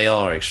 Well, yeah, they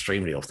are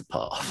extremely off the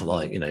path.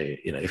 Like,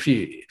 if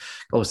you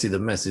obviously the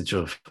message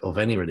of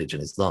any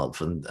religion is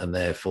love, and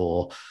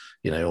therefore,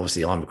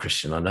 obviously I'm a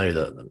Christian. I know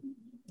that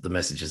the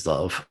message is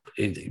love,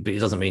 but it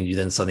doesn't mean you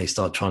then suddenly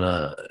start trying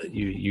to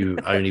you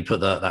only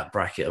put that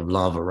bracket of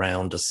love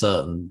around a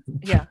certain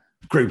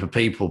group of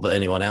people, but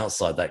anyone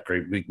outside that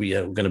group, we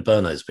are going to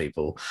burn those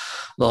people.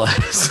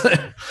 Like, so,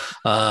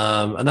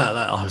 and that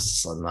I was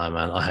just like, no,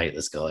 man, I hate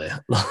this guy.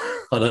 I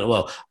don't know.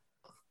 Well,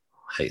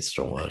 hate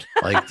strong word.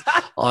 Like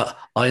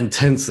I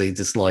intensely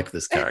dislike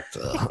this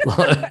character.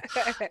 What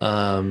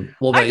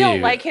about you? I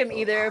don't like him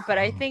either, but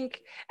I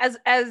think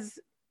as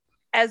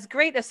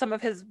great as some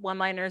of his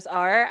one-liners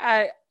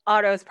are,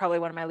 Otto is probably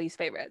one of my least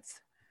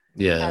favorites.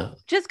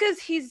 Just because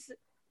he's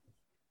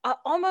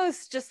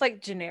almost just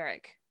like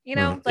generic.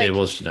 Like, it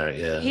was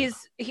generic.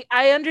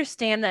 I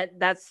understand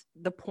that that's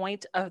the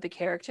point of the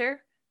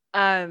character,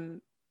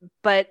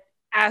 but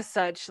as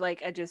such,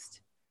 like it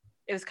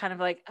was kind of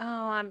like,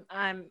 oh,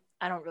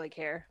 I don't really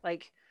care.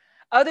 Like,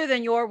 other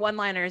than your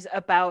one-liners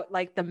about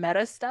like the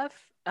meta stuff,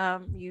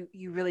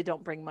 you really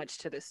don't bring much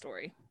to this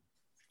story.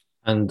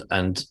 And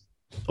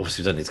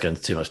obviously we don't need to go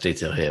into too much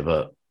detail here,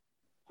 but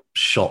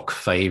shock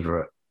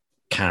favorite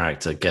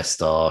character guest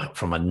star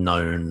from a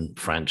known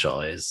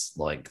franchise,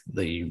 like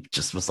that you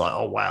just was like,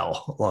 oh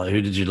wow, like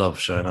who did you love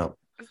showing up?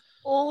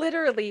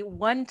 Literally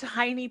one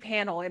tiny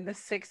panel in the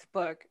 6th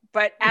book,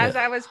 but as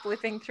I was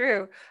flipping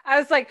through, I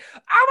was like,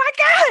 oh my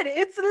god,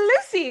 it's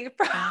Lucy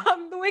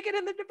from The Wicked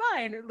and the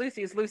Divine.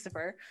 Lucy is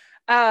Lucifer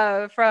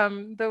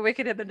from The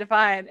Wicked and the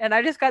Divine, and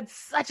I just got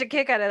such a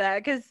kick out of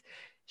that because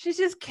she's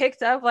just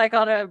kicked up like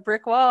on a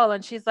brick wall,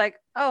 and she's like,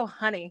 oh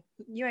honey,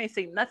 you ain't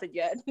seen nothing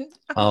yet.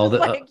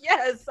 Like,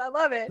 yes, I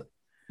love it.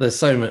 There's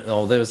so many.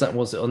 There was that.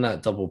 Was it on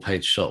that double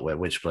page shot where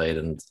Witchblade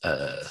and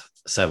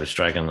Savage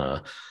Dragon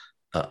are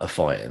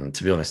fighting?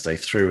 To be honest, they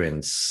threw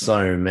in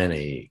so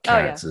many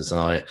characters,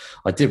 and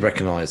I did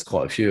recognize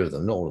quite a few of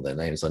them. Not all of their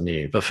names I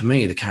knew, but for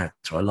me, the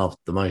character I loved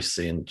the most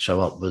seeing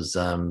show up was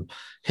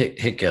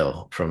Hit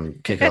Girl from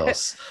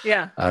Kick-Ass.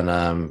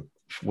 And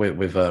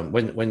when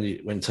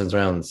it turns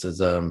around and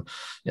says,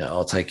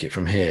 I'll take it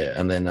from here,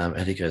 and then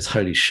Eddie goes,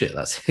 holy shit,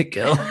 that's Hit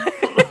Girl.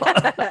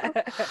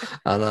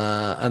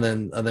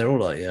 and they're all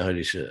like, yeah,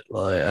 holy shit,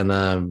 like,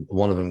 and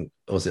one of them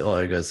was it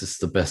Otto goes, this is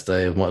the best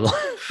day of my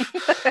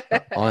life.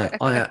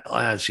 I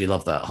actually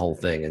love that whole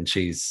thing, and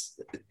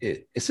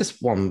it's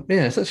just one,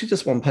 it's actually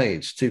just one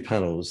page, 2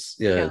 panels,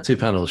 2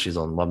 panels, she's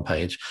on 1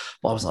 page,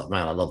 but I was like,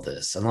 man, I love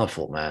this. And I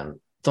thought, man,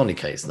 Donny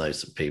Cates knows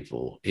some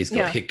people, he's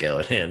got Hit Girl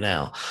in here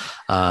now.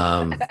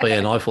 But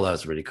I thought that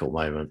was a really cool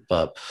moment.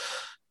 But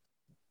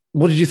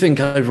what did you think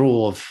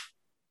overall of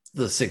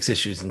the 6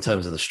 issues in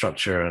terms of the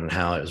structure and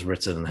how it was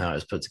written and how it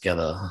was put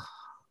together?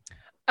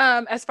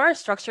 As far as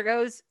structure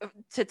goes,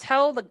 to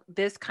tell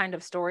this kind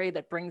of story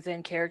that brings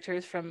in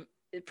characters from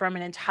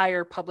an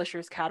entire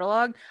publisher's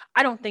catalog,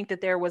 I don't think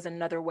that there was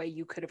another way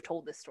you could have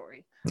told this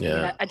story.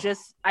 I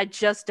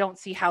just don't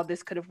see how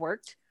this could have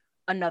worked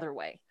another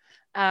way.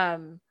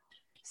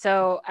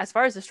 So as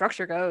far as the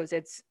structure goes,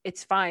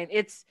 it's fine.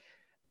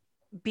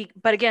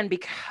 But again,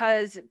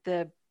 because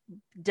the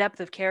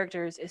depth of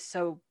characters is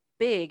so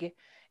big,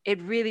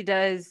 it really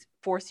does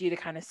force you to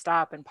kind of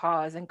stop and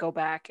pause and go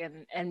back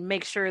and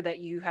make sure that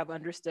you have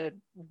understood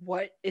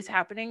what is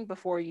happening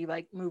before you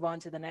like move on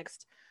to the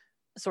next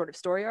sort of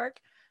story arc.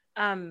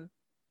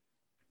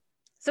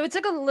 So it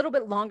took a little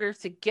bit longer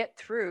to get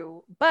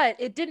through, but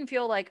it didn't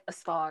feel like a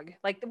slog.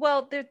 Like,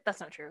 well, that's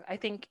not true. I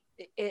think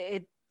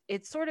it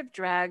sort of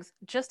drags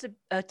just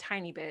a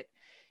tiny bit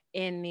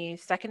in the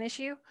 2nd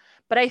issue,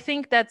 but I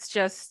think that's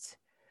just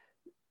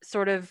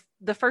sort of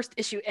the 1st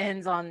issue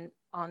ends on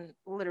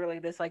literally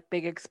this like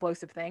big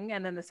explosive thing,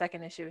 and then the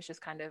 2nd issue is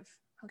just kind of,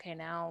 okay,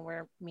 now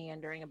we're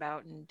meandering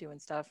about and doing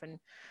stuff and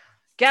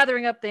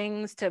gathering up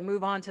things to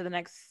move on to the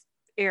next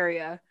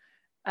area.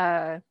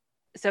 So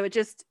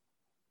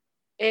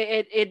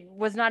it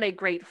was not a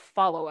great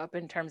follow-up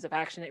in terms of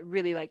action. It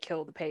really like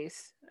killed the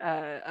pace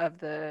of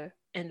the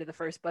end of the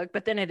 1st book,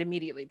 but then it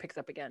immediately picks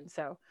up again.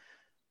 So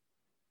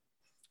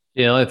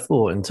I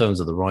thought in terms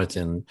of the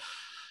writing,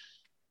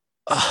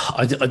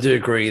 I do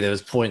agree. There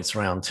was points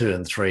around 2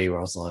 and 3 where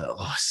I was like,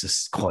 oh, it's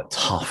just quite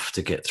tough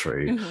to get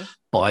through.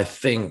 But I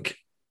think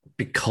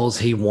because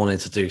he wanted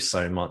to do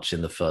so much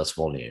in the 1st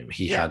volume,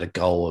 he had a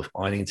goal of,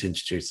 I need to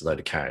introduce a load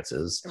of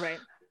characters, right,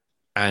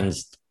 and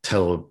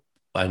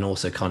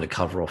also kind of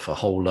cover off a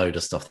whole load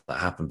of stuff that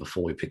happened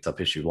before we picked up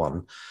issue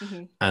 1.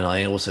 And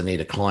I also need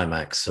a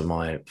climax for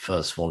my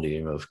 1st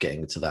volume of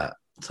getting to that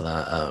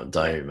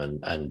dome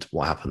and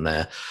what happened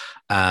there.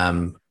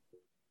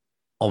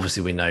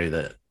 Obviously we know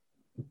that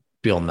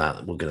beyond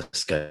that, we're going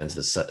to go into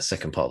the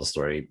 2nd part of the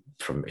story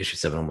from issue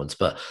 7 onwards,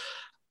 but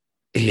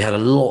he had a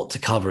lot to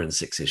cover in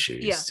 6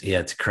 issues. He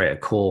had to create a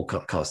core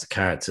cast of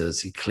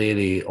characters. He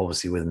clearly,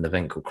 obviously, with an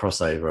event called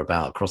Crossover,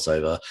 about a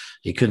crossover,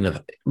 he couldn't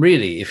have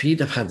really, if he'd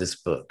have had this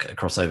book, a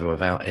crossover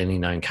without any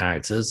known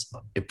characters,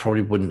 it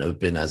probably wouldn't have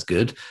been as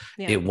good.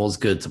 It was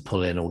good to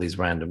pull in all these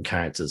random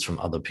characters from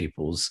other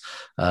people's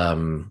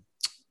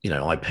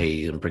IP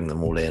and bring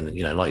them all in,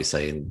 like you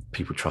say, and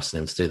people trusting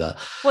him to do that.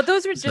 Well,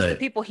 those are just the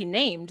people he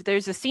named.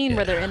 There's a scene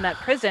where they're in that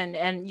prison,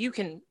 and you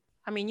can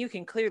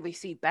clearly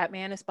see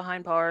Batman is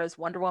behind bars,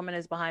 Wonder Woman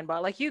is behind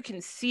bars. Like, you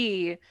can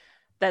see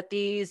that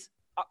these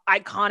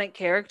iconic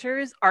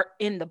characters are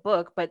in the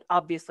book, but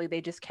obviously they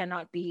just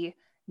cannot be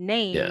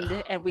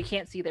named and we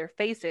can't see their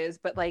faces.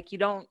 But like, you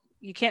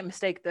can't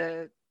mistake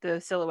the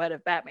silhouette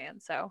of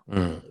Batman. So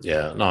I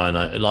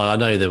know. Like, I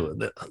know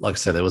there, like I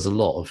said, there was a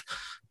lot of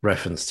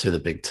reference to the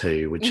big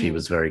 2, which he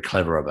was very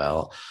clever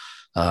about.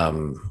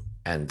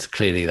 And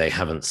clearly they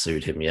haven't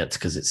sued him yet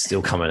because it's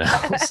still coming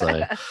out.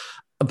 So.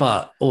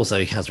 But also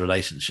he has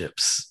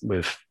relationships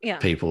with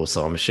people,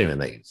 so I'm assuming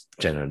they're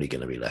generally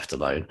going to be left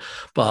alone.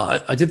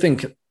 But I did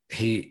think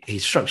he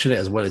structured it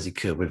as well as he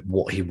could with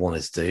what he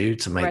wanted to do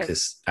to make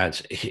this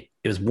actually.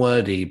 It was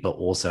wordy, but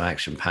also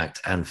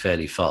action-packed and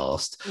fairly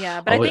fast. Yeah,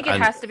 but I think it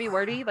has to be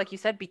wordy, like you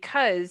said,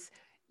 because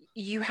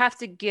you have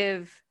to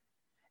give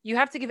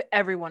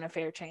everyone a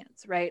fair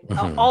chance, right?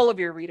 All of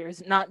your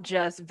readers, not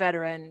just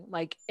veteran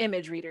like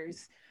Image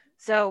readers.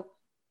 So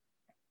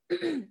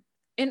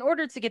in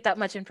order to get that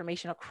much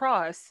information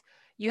across,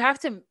 you have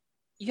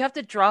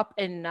to drop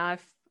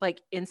enough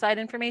like inside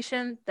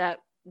information that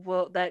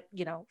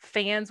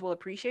fans will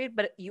appreciate,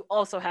 but you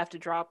also have to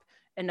drop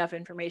enough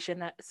information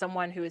that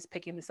someone who is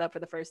picking this up for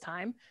the first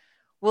time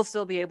will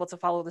still be able to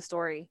follow the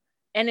story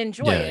and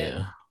enjoy it.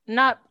 Yeah.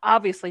 Not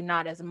obviously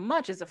not as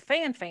much as a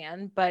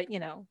fan, but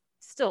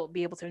still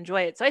be able to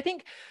enjoy it. So I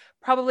think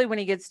probably when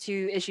he gets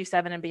to issue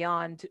 7 and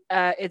beyond,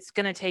 it's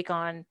going to take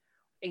on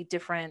a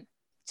different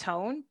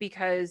tone,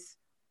 because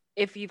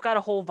if you've got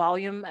a whole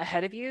volume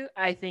ahead of you,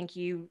 I think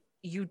you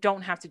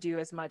don't have to do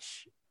as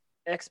much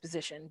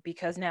exposition,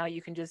 because now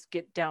you can just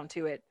get down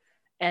to it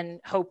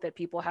and hope that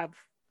people have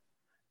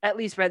at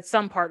least read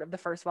some part of the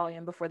first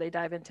volume before they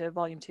dive into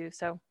volume 2.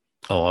 So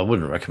I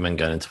wouldn't recommend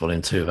going into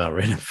volume 2 without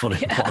reading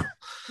volume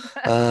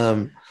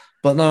 1.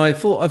 But no, I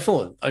thought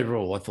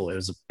overall, it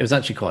was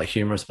actually quite a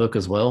humorous book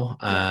as well,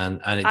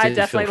 and I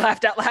definitely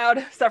laughed out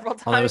loud several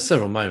times. There were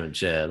several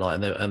moments, yeah,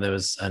 like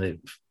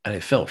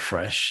it felt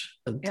fresh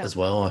as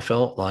well. I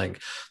felt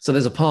like, so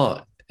there's a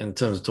part in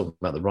terms of talking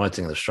about the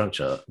writing and the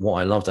structure.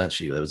 What I loved,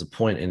 actually, there was a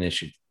point in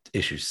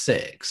issue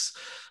 6.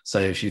 So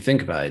if you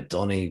think about it,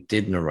 Donnie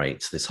did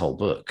narrate this whole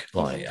book,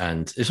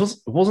 and it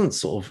wasn't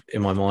sort of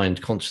in my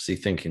mind consciously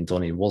thinking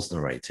Donnie was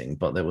narrating,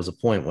 but there was a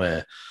point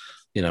where,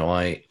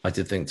 I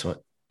did think to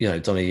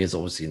it, Donnie is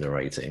obviously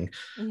narrating,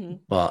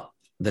 but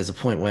there's a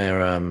point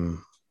where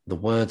the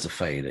words are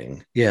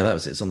fading. Yeah, that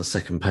was it. It's on the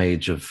second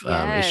page of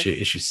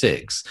issue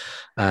 6,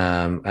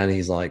 and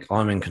he's like,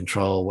 "I'm in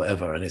control,"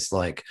 whatever, and it's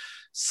like,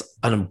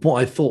 and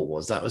what I thought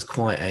was that was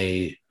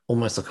quite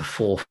almost like a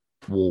fourth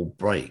wall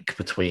break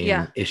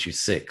between issue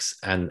 6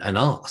 and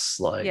us,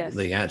 like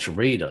the actual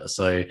reader.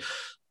 So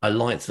I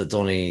liked that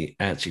Donnie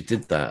actually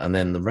did that, and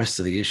then the rest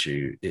of the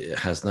issue, it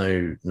has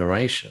no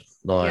narration.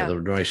 The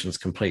narration's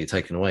completely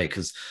taken away,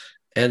 because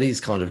Ellie's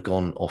kind of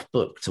gone off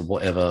book to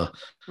whatever.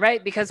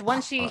 Right, because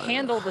once she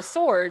handled the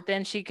sword,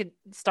 then she could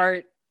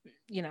start,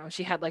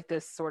 she had like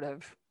this sort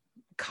of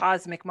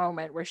cosmic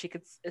moment where she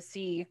could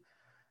see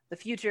the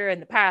future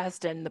and the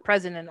past and the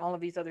present and all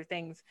of these other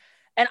things.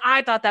 And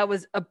I thought that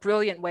was a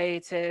brilliant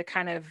way to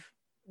kind of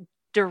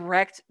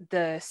direct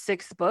the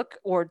 6th book,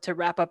 or to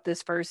wrap up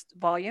this first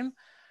volume.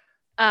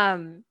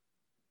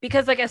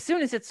 Because like as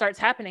soon as it starts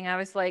happening, I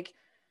was like,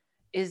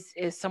 is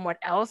someone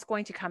else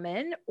going to come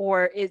in?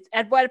 Or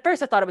at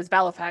first I thought it was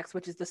Valifax,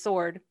 which is the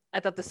sword. I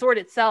thought the sword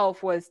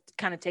itself was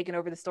kind of taking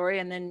over the story.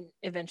 And then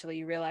eventually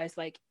you realize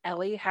like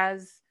Ellie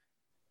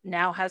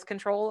now has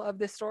control of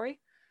this story.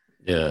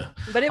 Yeah.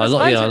 But it was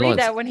fun to read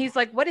that when he's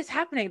like, what is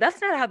happening?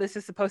 That's not how this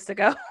is supposed to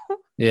go.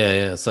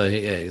 Yeah. So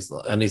he's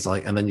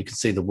like, and then you can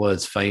see the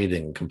words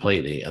fading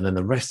completely. And then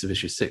the rest of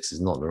issue 6 is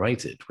not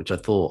narrated, which I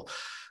thought,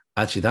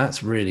 actually,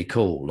 that's really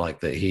cool. Like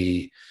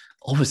that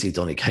obviously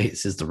Donny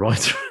Cates is the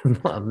writer,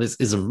 and this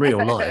isn't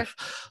real life.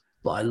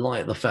 But I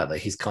like the fact that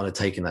he's kind of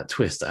taking that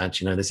twist that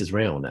actually, no, this is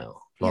real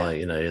now.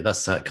 Like,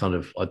 that's that kind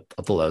of, I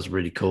thought that was a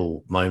really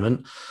cool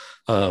moment.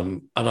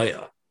 And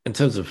in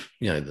terms of,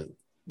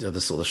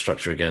 the sort of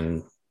structure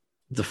again,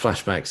 the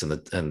flashbacks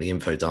and the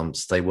info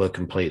dumps, they were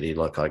completely,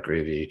 like, I agree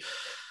with you,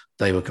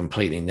 they were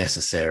completely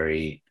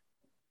necessary,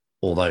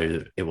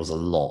 although it was a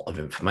lot of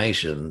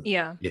information.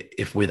 Yeah.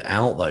 If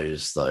without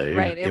those, though,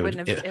 right, it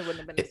wouldn't have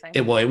been the same.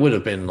 It would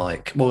have been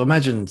like, well,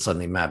 imagine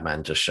suddenly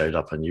Madman just showed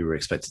up and you were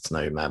expected to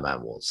know who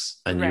Madman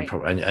was, and you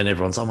probably and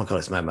everyone's, oh my god,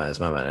 it's Madman,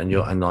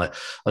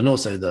 and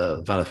also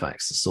the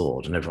Valifax, the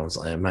sword, and everyone's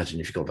like, imagine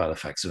if you got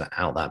Valifax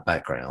without that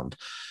background,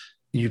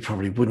 you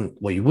probably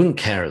wouldn't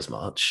care as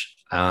much.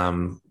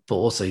 But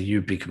also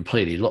you'd be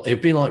completely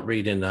it'd be like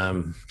reading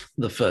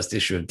the first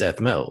issue of Death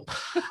Metal,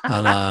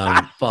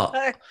 and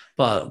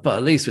but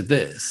at least with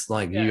this,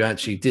 like, you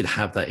actually did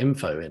have that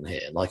info in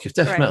here. Like if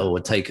Death Metal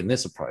had taken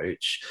this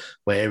approach,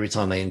 where every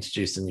time they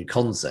introduced a new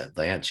concept,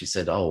 they actually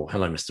said, oh,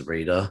 hello, Mr.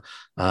 Reader,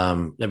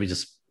 let me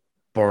just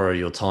borrow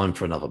your time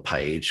for another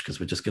page, because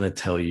we're just going to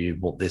tell you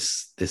what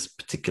this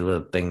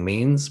particular thing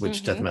means,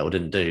 which Death Metal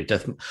didn't do.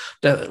 Death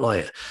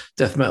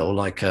Metal,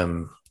 like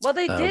well,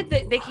 they did.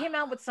 They came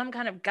out with some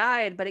kind of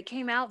guide, but it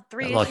came out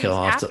 3 issues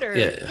after.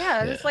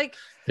 Yeah, it's like,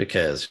 who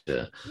cares?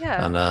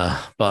 Yeah. And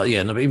but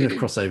even if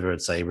Crossover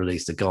had, say,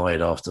 released a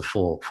guide after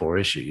four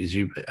issues,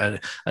 and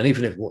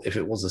even if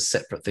it was a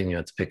separate thing you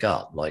had to pick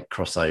up, like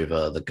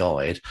Crossover, the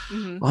guide,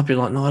 I'd be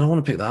like, no, I don't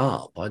want to pick that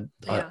up.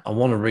 I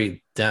want to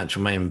read the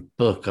actual main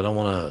book. I don't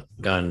want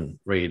to go and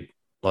read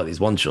like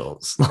these one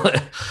shots.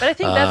 But I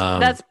think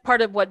that's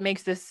part of what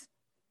makes this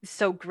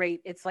so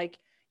great. It's like,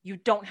 you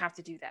don't have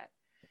to do that.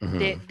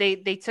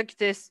 They took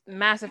this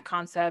massive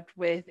concept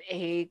with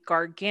a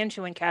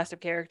gargantuan cast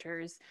of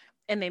characters,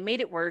 and they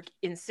made it work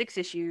in 6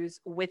 issues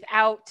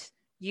without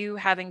you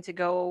having to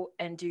go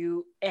and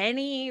do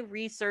any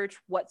research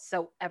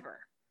whatsoever.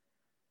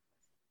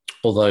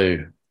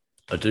 Although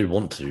I do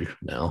want to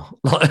now.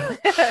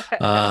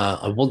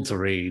 I want to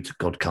read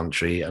God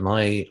Country, and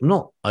I'm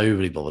not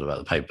overly bothered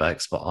about the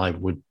paperbacks, but I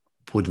would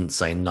wouldn't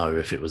say no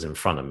if it was in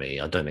front of me.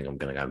 I don't think I'm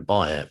going to go and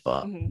buy it,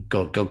 but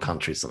God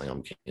Country is something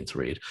I'm keen to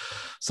read.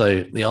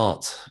 So the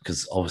art,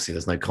 because obviously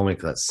there's no comic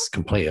that's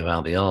complete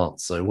without the art.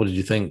 So what did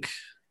you think?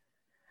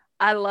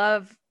 I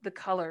love the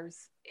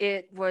colors.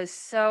 It was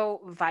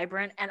so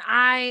vibrant. And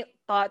I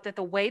thought that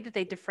the way that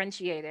they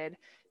differentiated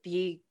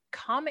the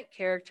comic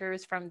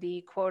characters from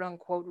the quote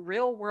unquote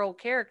real world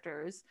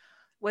characters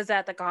was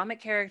that the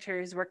comic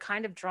characters were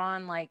kind of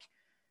drawn like,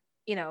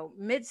 you know,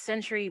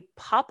 mid-century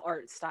pop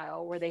art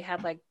style, where they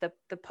had like the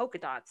polka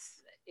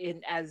dots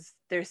in as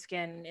their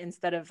skin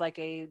instead of like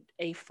a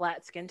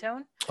flat skin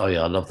tone. Oh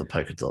yeah, I love the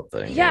polka dot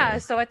thing. Yeah,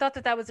 so I thought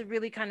that was a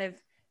really kind of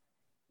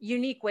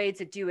unique way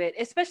to do it,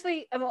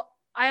 especially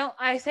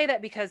I say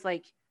that because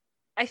like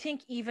I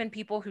think even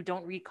people who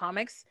don't read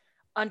comics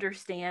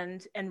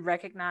understand and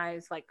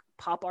recognize like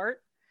pop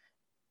art.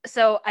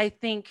 So I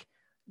think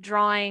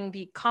drawing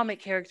the comic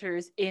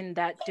characters in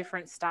that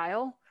different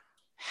style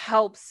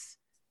helps,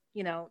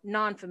 you know,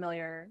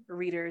 non-familiar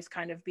readers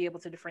kind of be able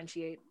to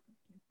differentiate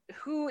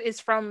who is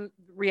from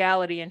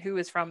reality and who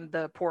is from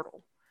the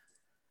portal.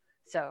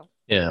 So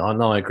yeah, I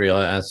know, I agree.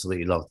 I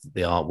absolutely love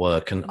the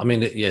artwork. And I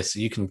mean, yes,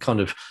 you can kind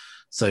of,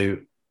 so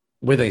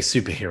with a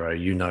superhero,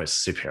 you know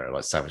it's a superhero,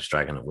 like Savage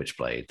Dragon and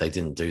Witchblade. They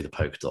didn't do the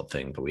polka dot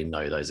thing, but we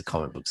know those are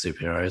comic book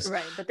superheroes.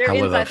 Right, but they're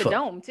inside the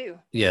dome too.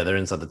 Yeah, they're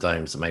inside the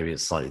dome, so maybe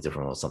it's slightly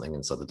different or something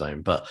inside the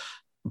dome.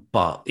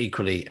 But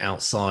equally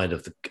outside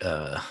of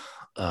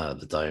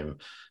the dome,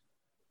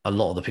 a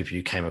lot of the people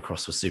you came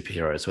across were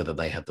superheroes, whether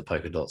they had the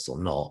polka dots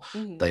or not.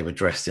 They were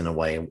dressed in a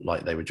way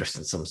like they were dressed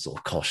in some sort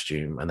of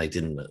costume, and they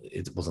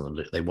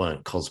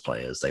weren't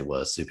cosplayers, they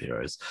were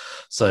superheroes.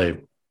 So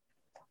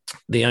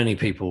the only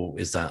people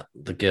is that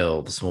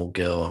the small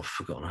girl, I've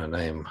forgotten her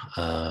name,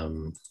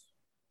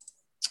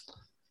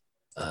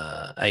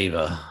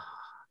 Ava,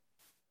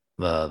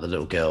 the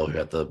little girl who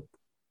had the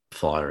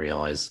fiery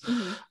eyes.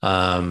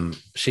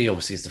 She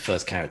obviously is the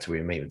first character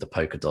we meet with the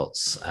polka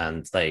dots,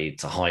 and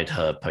to hide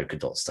her polka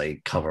dots, they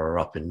cover her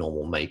up in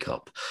normal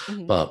makeup.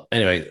 But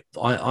anyway,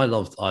 I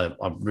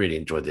really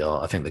enjoyed the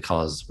art. I think the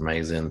colors are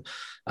amazing,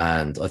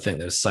 and I think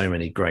there's so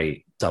many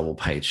great double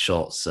page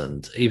shots,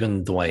 and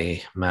even the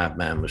way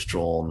Madman was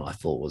drawn I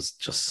thought was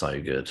just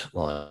so good.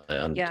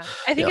 I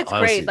think it's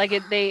great. Like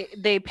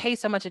they pay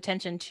so much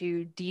attention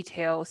to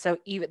detail, so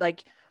even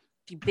like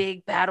the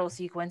big battle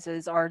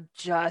sequences are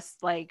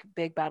just like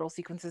big battle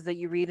sequences that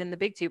you read in the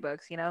big two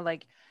books, you know.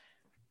 Like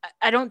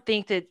I don't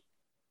think that,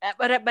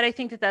 but I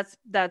think that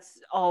that's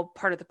all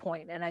part of the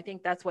point, and I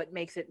think that's what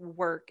makes it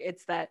work.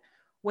 It's that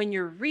when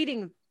you're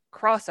reading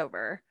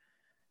crossover,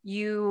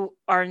 you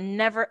are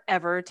never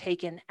ever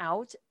taken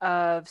out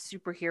of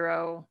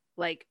superhero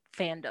like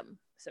fandom,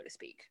 so to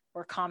speak,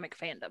 or comic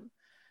fandom.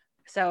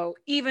 So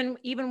even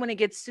when it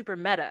gets super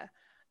meta,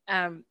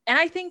 and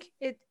I think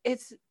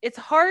it's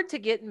hard to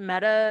get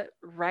meta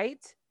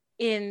right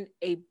in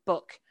a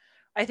book.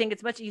 I think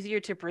it's much easier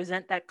to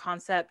present that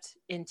concept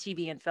in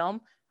TV and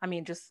film. I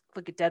mean, just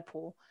look at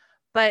Deadpool.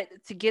 But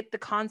to get the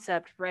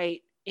concept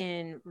right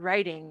in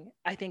writing,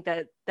 I think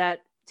that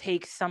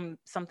takes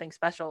something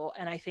special.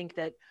 And I think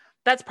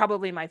that's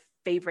probably my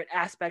favorite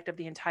aspect of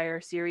the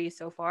entire series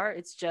so far.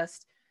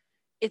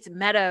 It's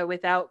meta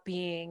without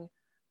being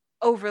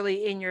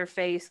overly in your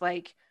face.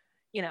 Like,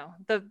 you know,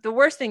 the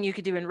worst thing you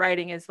could do in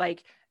writing is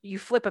like you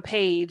flip a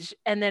page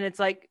and then it's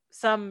like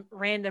some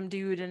random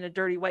dude in a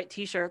dirty white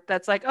t-shirt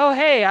that's like, oh,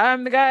 hey,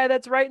 I'm the guy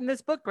that's writing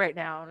this book right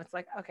now. And it's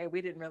like, okay,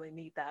 we didn't really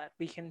need that.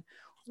 We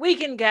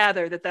can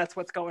gather that that's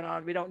what's going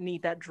on. We don't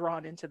need that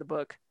drawn into the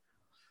book.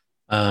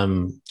 I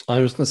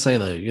was going to say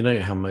though, you know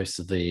how most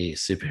of the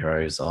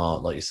superheroes are,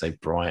 like you say,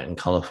 bright and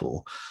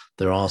colorful.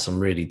 There are some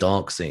really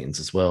dark scenes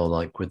as well,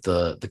 like with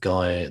the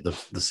guy, the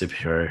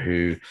superhero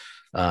who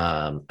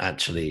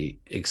actually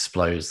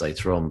explodes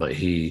later on, but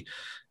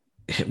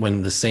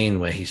when the scene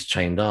where he's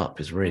chained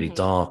up is really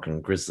dark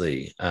and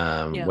grisly,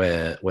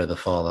 where the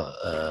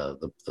father,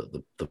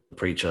 the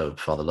preacher,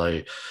 Father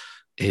Lowe,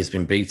 he's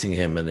been beating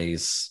him, and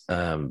he's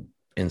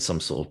in some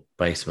sort of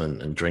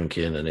basement and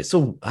drinking, and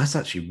that's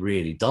actually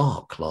really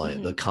dark.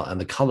 Like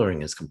the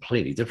coloring is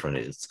completely different.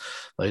 It's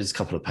those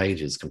couple of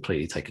pages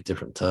completely take a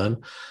different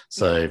turn.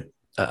 So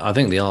I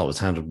think the art was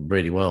handled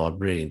really well. I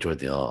really enjoyed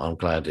the art. I'm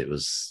glad it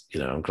was,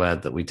 I'm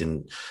glad that we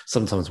didn't.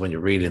 Sometimes when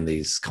you're reading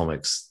these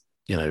comics,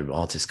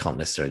 artists can't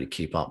necessarily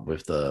keep up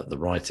with the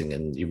writing,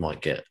 and you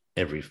might get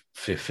every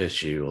fifth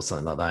issue or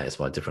something like that, it's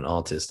by a different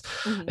artist.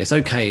 It's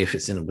okay if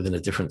it's within a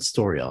different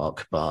story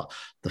arc, but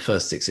the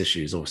first 6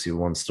 issues obviously were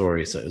one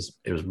story, so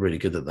it was really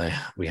good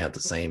that we had the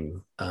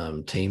same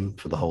team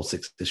for the whole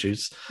 6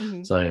 issues.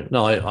 So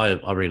no,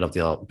 I really love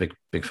the art.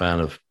 Big fan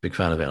of it,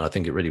 and I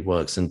think it really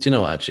works. And do you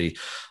know what, actually,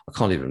 I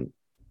can't even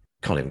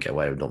can't even get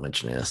away with not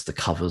mentioning this. The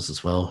covers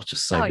as well,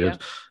 just so Oh, good. yeah.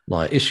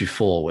 Like issue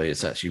 4, where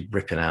it's actually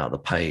ripping out the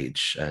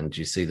page and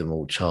you see them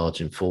all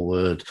charging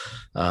forward.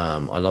 I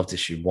loved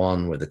issue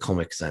 1 where the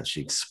comic is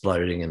actually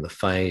exploding in the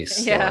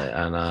face.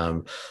 Yeah.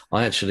 And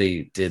I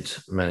actually did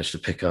manage to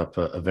pick up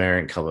a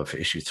variant cover for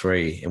issue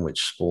 3 in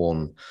which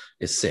Spawn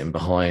is sitting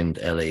behind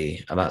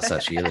Ellie, and that's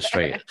actually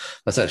illustrated.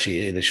 That's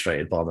actually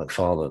illustrated by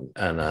McFarlane.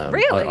 And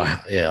Really?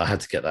 I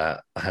had to get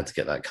that. I had to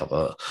get that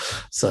cover.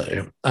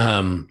 So.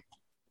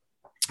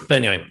 But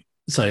anyway,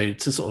 so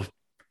to sort of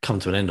come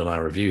to an end on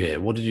our review here,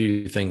 what did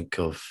you think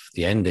of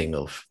the ending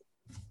of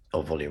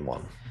Volume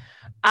 1?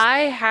 I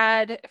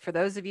had, for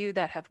those of you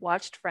that have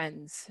watched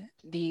Friends,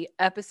 the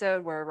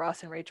episode where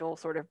Ross and Rachel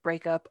sort of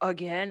break up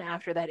again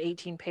after that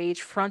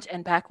 18-page front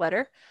and back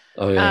letter.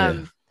 Oh,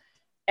 yeah.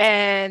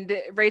 And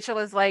Rachel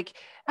is like,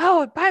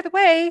 oh, by the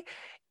way,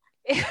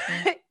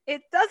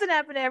 it doesn't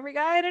happen to every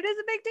guy and it is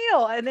a big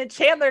deal. And then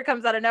Chandler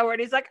comes out of nowhere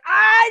and he's like,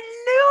 I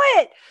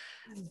knew it.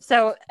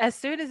 So as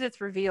soon as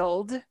it's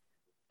revealed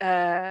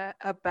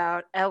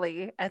about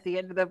Ellie at the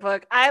end of the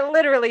book, I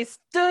literally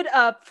stood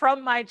up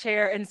from my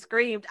chair and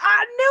screamed,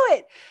 I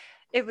knew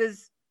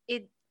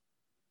it.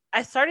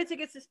 I started to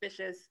get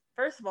suspicious.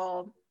 First of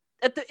all,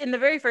 in the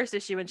very first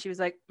issue, when she was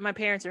like, my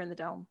parents are in the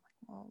dome.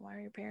 Well, why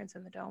are your parents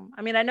in the dome?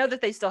 I mean, I know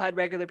that they still had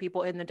regular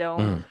people in the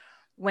dome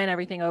when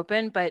everything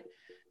opened, but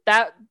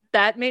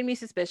that made me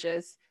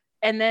suspicious.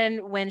 And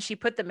then when she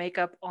put the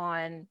makeup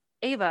on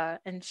Ava,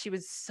 and she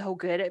was so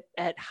good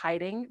at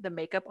hiding the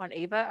makeup on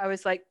Ava, I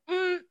was like,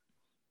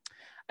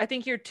 I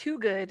think you're too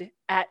good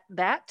at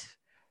that.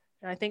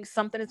 And I think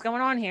something is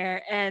going on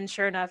here. And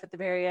sure enough, at the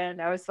very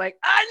end, I was like,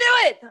 I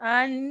knew it.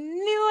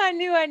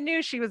 I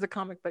knew she was a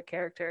comic book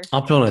character.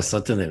 I'll be honest, I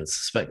didn't even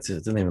suspect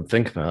it. Didn't even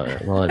think about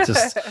it. Like,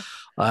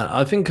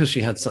 I think because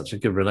she had such a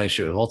good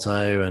relationship with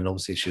Otto, and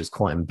obviously she was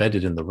quite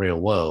embedded in the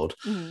real world,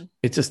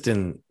 it just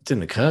didn't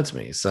occur to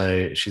me.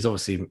 So she's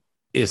obviously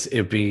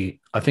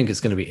I think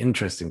it's going to be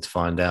interesting to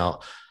find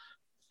out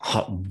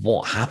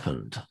what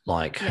happened.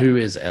 Like, who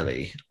is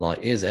Ellie? Like,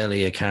 is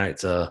Ellie a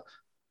character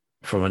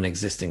from an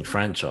existing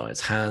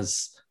franchise?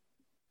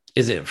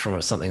 Is it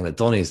from something that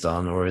Donnie's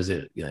done, or is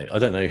it, I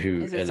don't know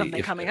who. Is it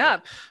something coming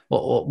up?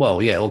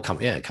 Well, yeah,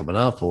 coming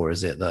up, or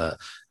is it that?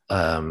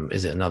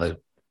 Is it another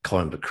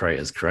comic book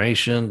creator's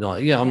creation?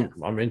 Like,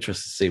 I'm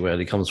interested to see where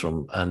Ellie comes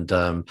from,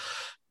 and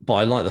but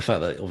I like the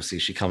fact that obviously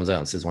she comes out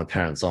and says my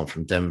parents aren't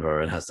from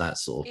Denver and has that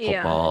sort of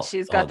pop art.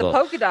 She's got the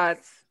polka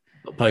dots.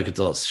 Polka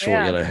dots,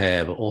 short yellow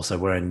hair, but also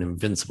wearing an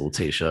Invincible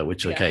t-shirt,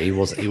 which he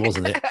wasn't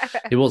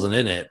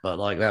in it, but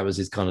like that was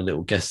his kind of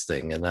little guest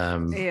thing. And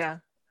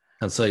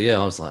and so I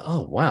was like,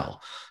 oh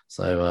wow.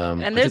 So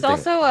and there's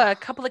also a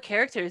couple of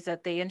characters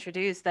that they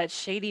introduced, that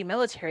shady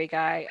military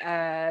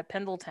guy,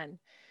 Pendleton.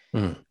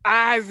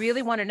 I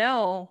really want to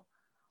know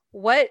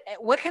what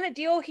kind of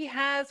deal he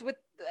has with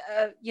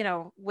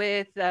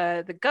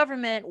the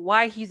government,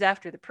 why he's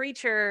after the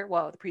preacher.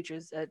 Well, the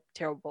preacher's a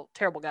terrible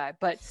guy,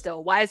 but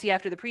still, why is he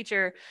after the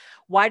preacher?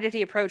 Why did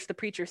he approach the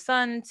preacher's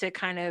son to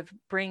kind of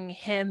bring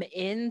him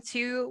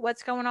into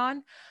what's going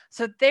on?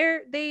 So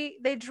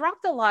they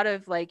dropped a lot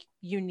of like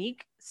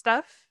unique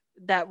stuff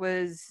that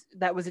was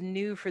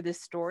new for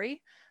this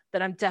story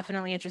that I'm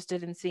definitely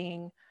interested in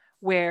seeing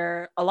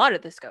where a lot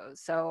of this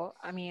goes. So,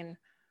 I mean,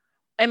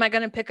 am I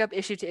going to pick up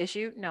issue to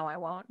issue? No, I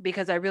won't,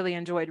 because I really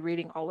enjoyed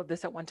reading all of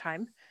this at one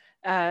time.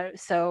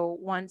 So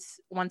once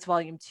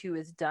volume 2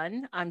 is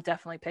done, I'm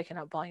definitely picking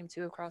up volume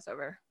 2 of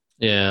Crossover.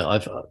 Yeah, I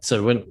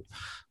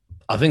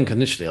think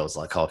initially I was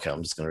like, okay,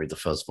 I'm just going to read the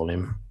first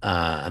volume,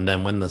 and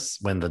then when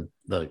the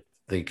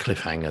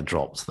cliffhanger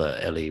dropped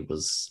that Ellie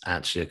was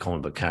actually a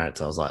comic book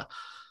character, I was like,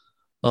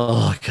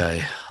 oh,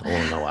 okay, I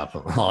want to know what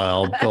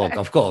happened.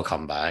 I've got to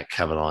come back,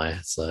 haven't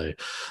I?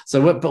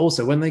 But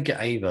also when they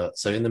get Ava,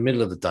 so in the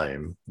middle of the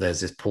dome,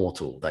 there's this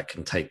portal that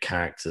can take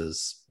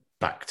characters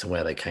back to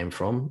where they came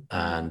from,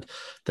 and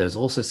there's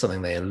also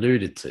something they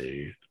alluded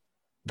to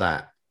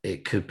that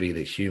it could be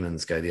that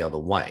humans go the other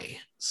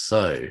way.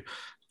 So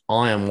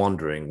I am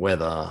wondering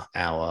whether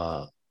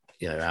our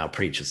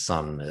preacher's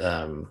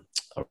son,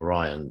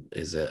 Orion,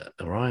 is it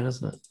Orion,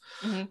 isn't it?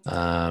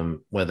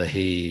 Whether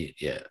he,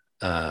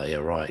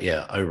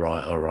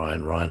 Orion,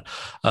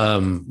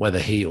 whether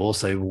he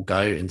also will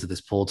go into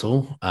this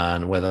portal,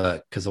 and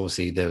whether, because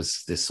obviously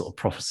there's this sort of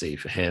prophecy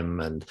for him,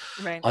 and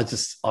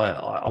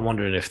I'm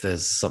wondering if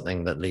there's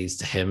something that leads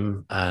to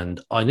him.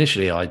 And I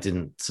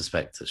didn't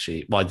suspect that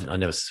I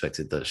never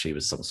suspected that she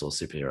was some sort of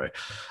superhero,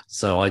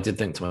 so I did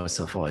think to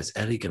myself, oh, is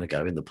Ellie going to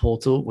go in the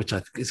portal, which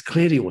is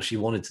clearly what she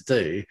wanted to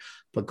do,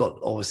 but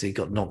obviously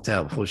got knocked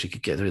out before she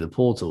could get through the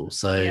portal.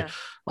 So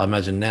I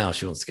imagine now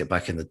she wants to get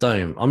back in the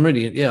dome. I'm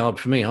really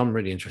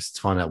interested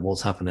to find out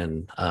what's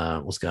happening,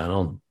 what's going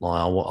on.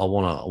 Like, I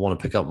want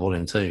to pick up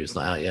volume 2. It's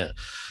not out yet.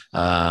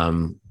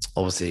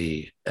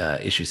 Obviously,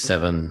 issue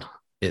 7,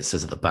 it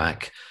says at the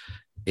back,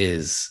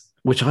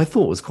 which I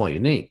thought was quite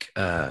unique.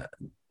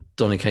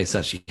 Donny Cates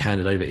actually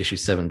handed over issue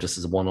 7 just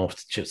as a one-off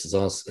to Chip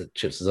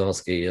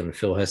Zdarsky and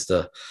Phil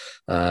Hester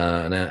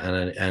and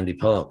Andy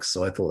Parks.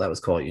 So I thought that was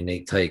quite a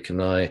unique take. And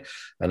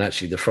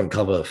actually the front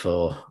cover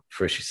for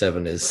issue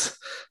 7 is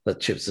that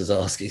Chip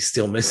Zdarsky's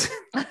still missing.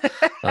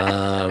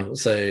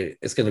 So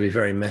it's going to be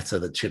very meta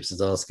that Chip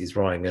Zdarsky's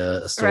writing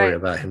a story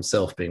about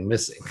himself being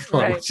missing,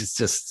 which is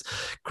just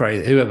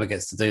crazy. Whoever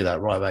gets to do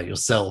that, write about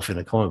yourself in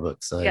a comic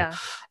book. So yeah,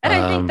 and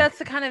I think that's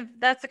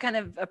the kind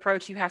of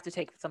approach you have to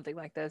take with something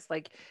like this.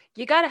 Like,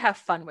 you got to have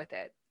fun with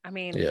it. I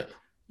mean,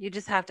 you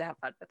just have to have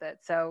fun with it.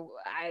 So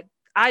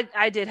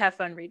I did have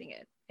fun reading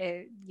it.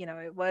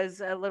 It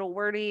was a little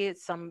wordy.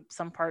 Some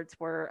parts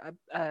were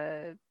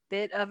a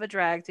bit of a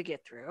drag to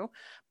get through,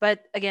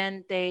 but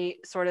again, they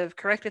sort of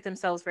corrected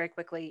themselves very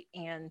quickly,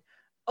 and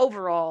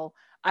overall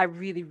I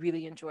really,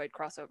 really enjoyed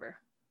Crossover.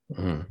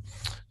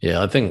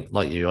 I think,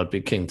 like you, I'd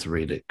be keen to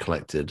read it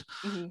collected.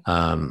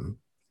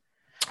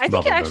 I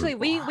think actually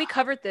we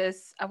covered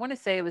this. I want to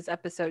say it was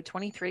episode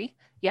 23.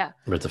 Yeah,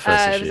 read the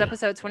first issue. It was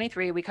episode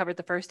 23. We covered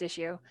the first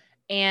issue,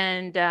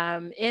 and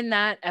in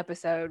that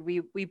episode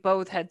we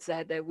both had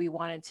said that we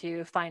wanted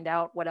to find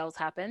out what else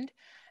happened,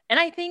 and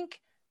I think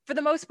for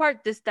the most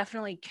part, this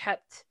definitely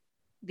kept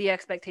the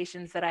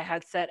expectations that I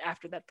had set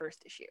after that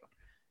first issue.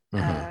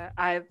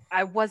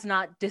 I was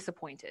not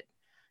disappointed,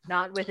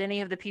 not with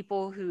any of the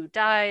people who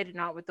died,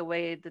 not with the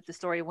way that the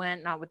story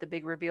went, not with the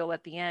big reveal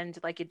at the end.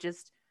 Like, it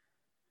just,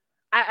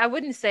 I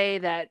wouldn't say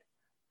that,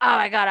 oh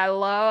my God, I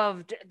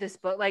loved this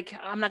book. Like,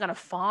 I'm not going to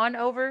fawn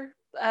over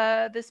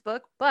this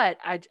book, but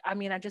I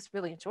mean, I just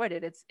really enjoyed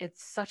it.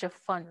 It's such a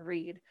fun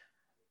read.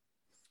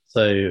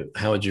 So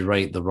how would you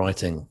rate the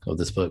writing of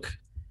this book?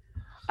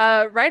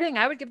 Writing,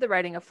 I would give the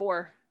writing a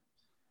 4.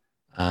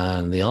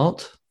 And the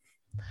art?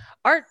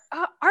 Art,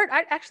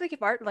 I'd actually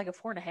give art like a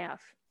 4.5.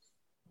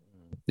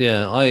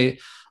 Yeah, I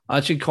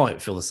actually quite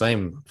feel the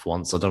same for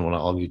once. I don't want to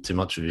argue too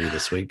much with you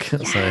this week.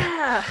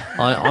 Yeah. So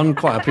I'm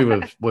quite happy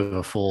with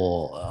a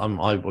 4.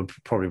 I would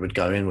probably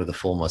go in with a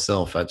 4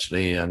 myself,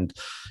 actually. And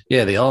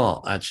yeah, the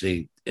art,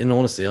 actually, in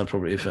honesty, I'd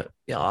probably,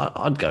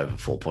 I'd go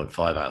for 4.5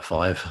 out of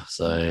 5.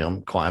 So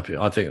I'm quite happy.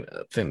 I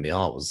think the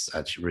art was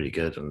actually really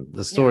good. And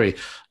the story,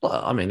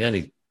 I mean, the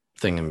only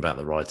thing about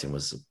the writing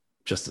was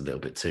just a little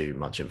bit too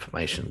much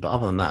information, but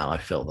other than that, I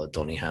felt that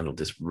Donny handled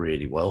this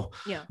really well.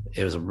 Yeah,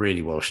 it was a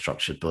really well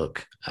structured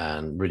book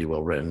and really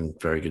well written,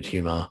 very good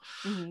humor,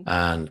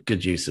 and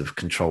good use of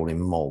controlling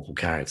multiple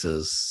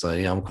characters. So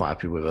yeah, I'm quite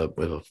happy with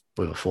a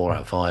 4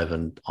 out of 5.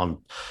 And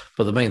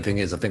but the main thing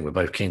is, I think we're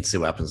both keen to see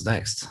what happens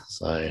next.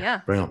 So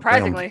yeah, bring on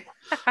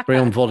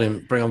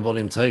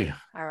volume 2.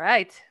 All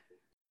right.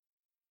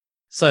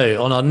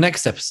 So on our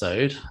next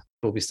episode,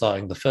 we'll be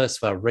starting the first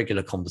of our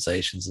regular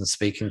conversations and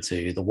speaking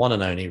to the one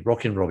and only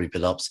Rockin' Robbie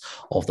Billups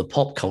of the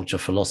Pop Culture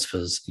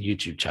Philosophers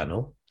YouTube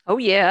channel. Oh,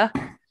 yeah.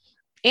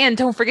 And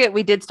don't forget,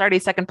 we did start a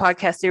second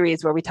podcast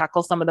series where we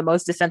tackle some of the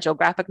most essential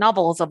graphic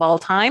novels of all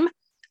time.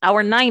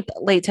 Our 9th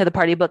Late to the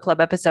Party Book Club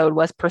episode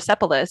was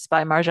Persepolis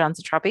by Marjane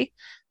Satrapi.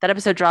 That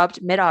episode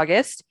dropped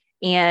mid-August.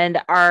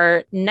 And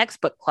our next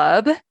book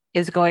club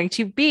is going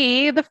to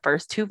be the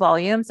first 2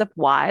 volumes of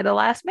Y: The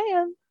Last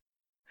Man.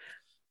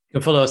 You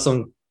can follow us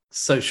on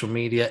social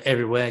media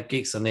everywhere.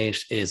 Geeks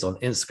Unleashed is on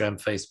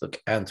Instagram, Facebook,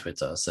 and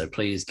Twitter. So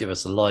please give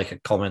us a like, a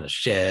comment, a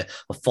share,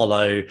 a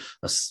follow,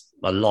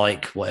 a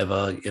like,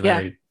 whatever, you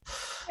know.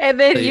 And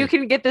then you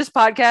can get this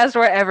podcast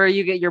wherever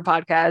you get your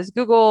podcast: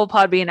 Google,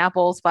 Podbean,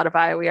 Apple,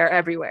 Spotify. We are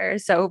everywhere.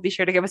 So be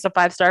sure to give us a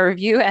 5-star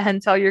review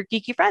and tell your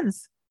geeky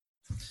friends.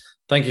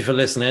 Thank you for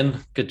listening.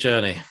 Good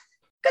journey.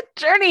 Good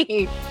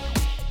journey.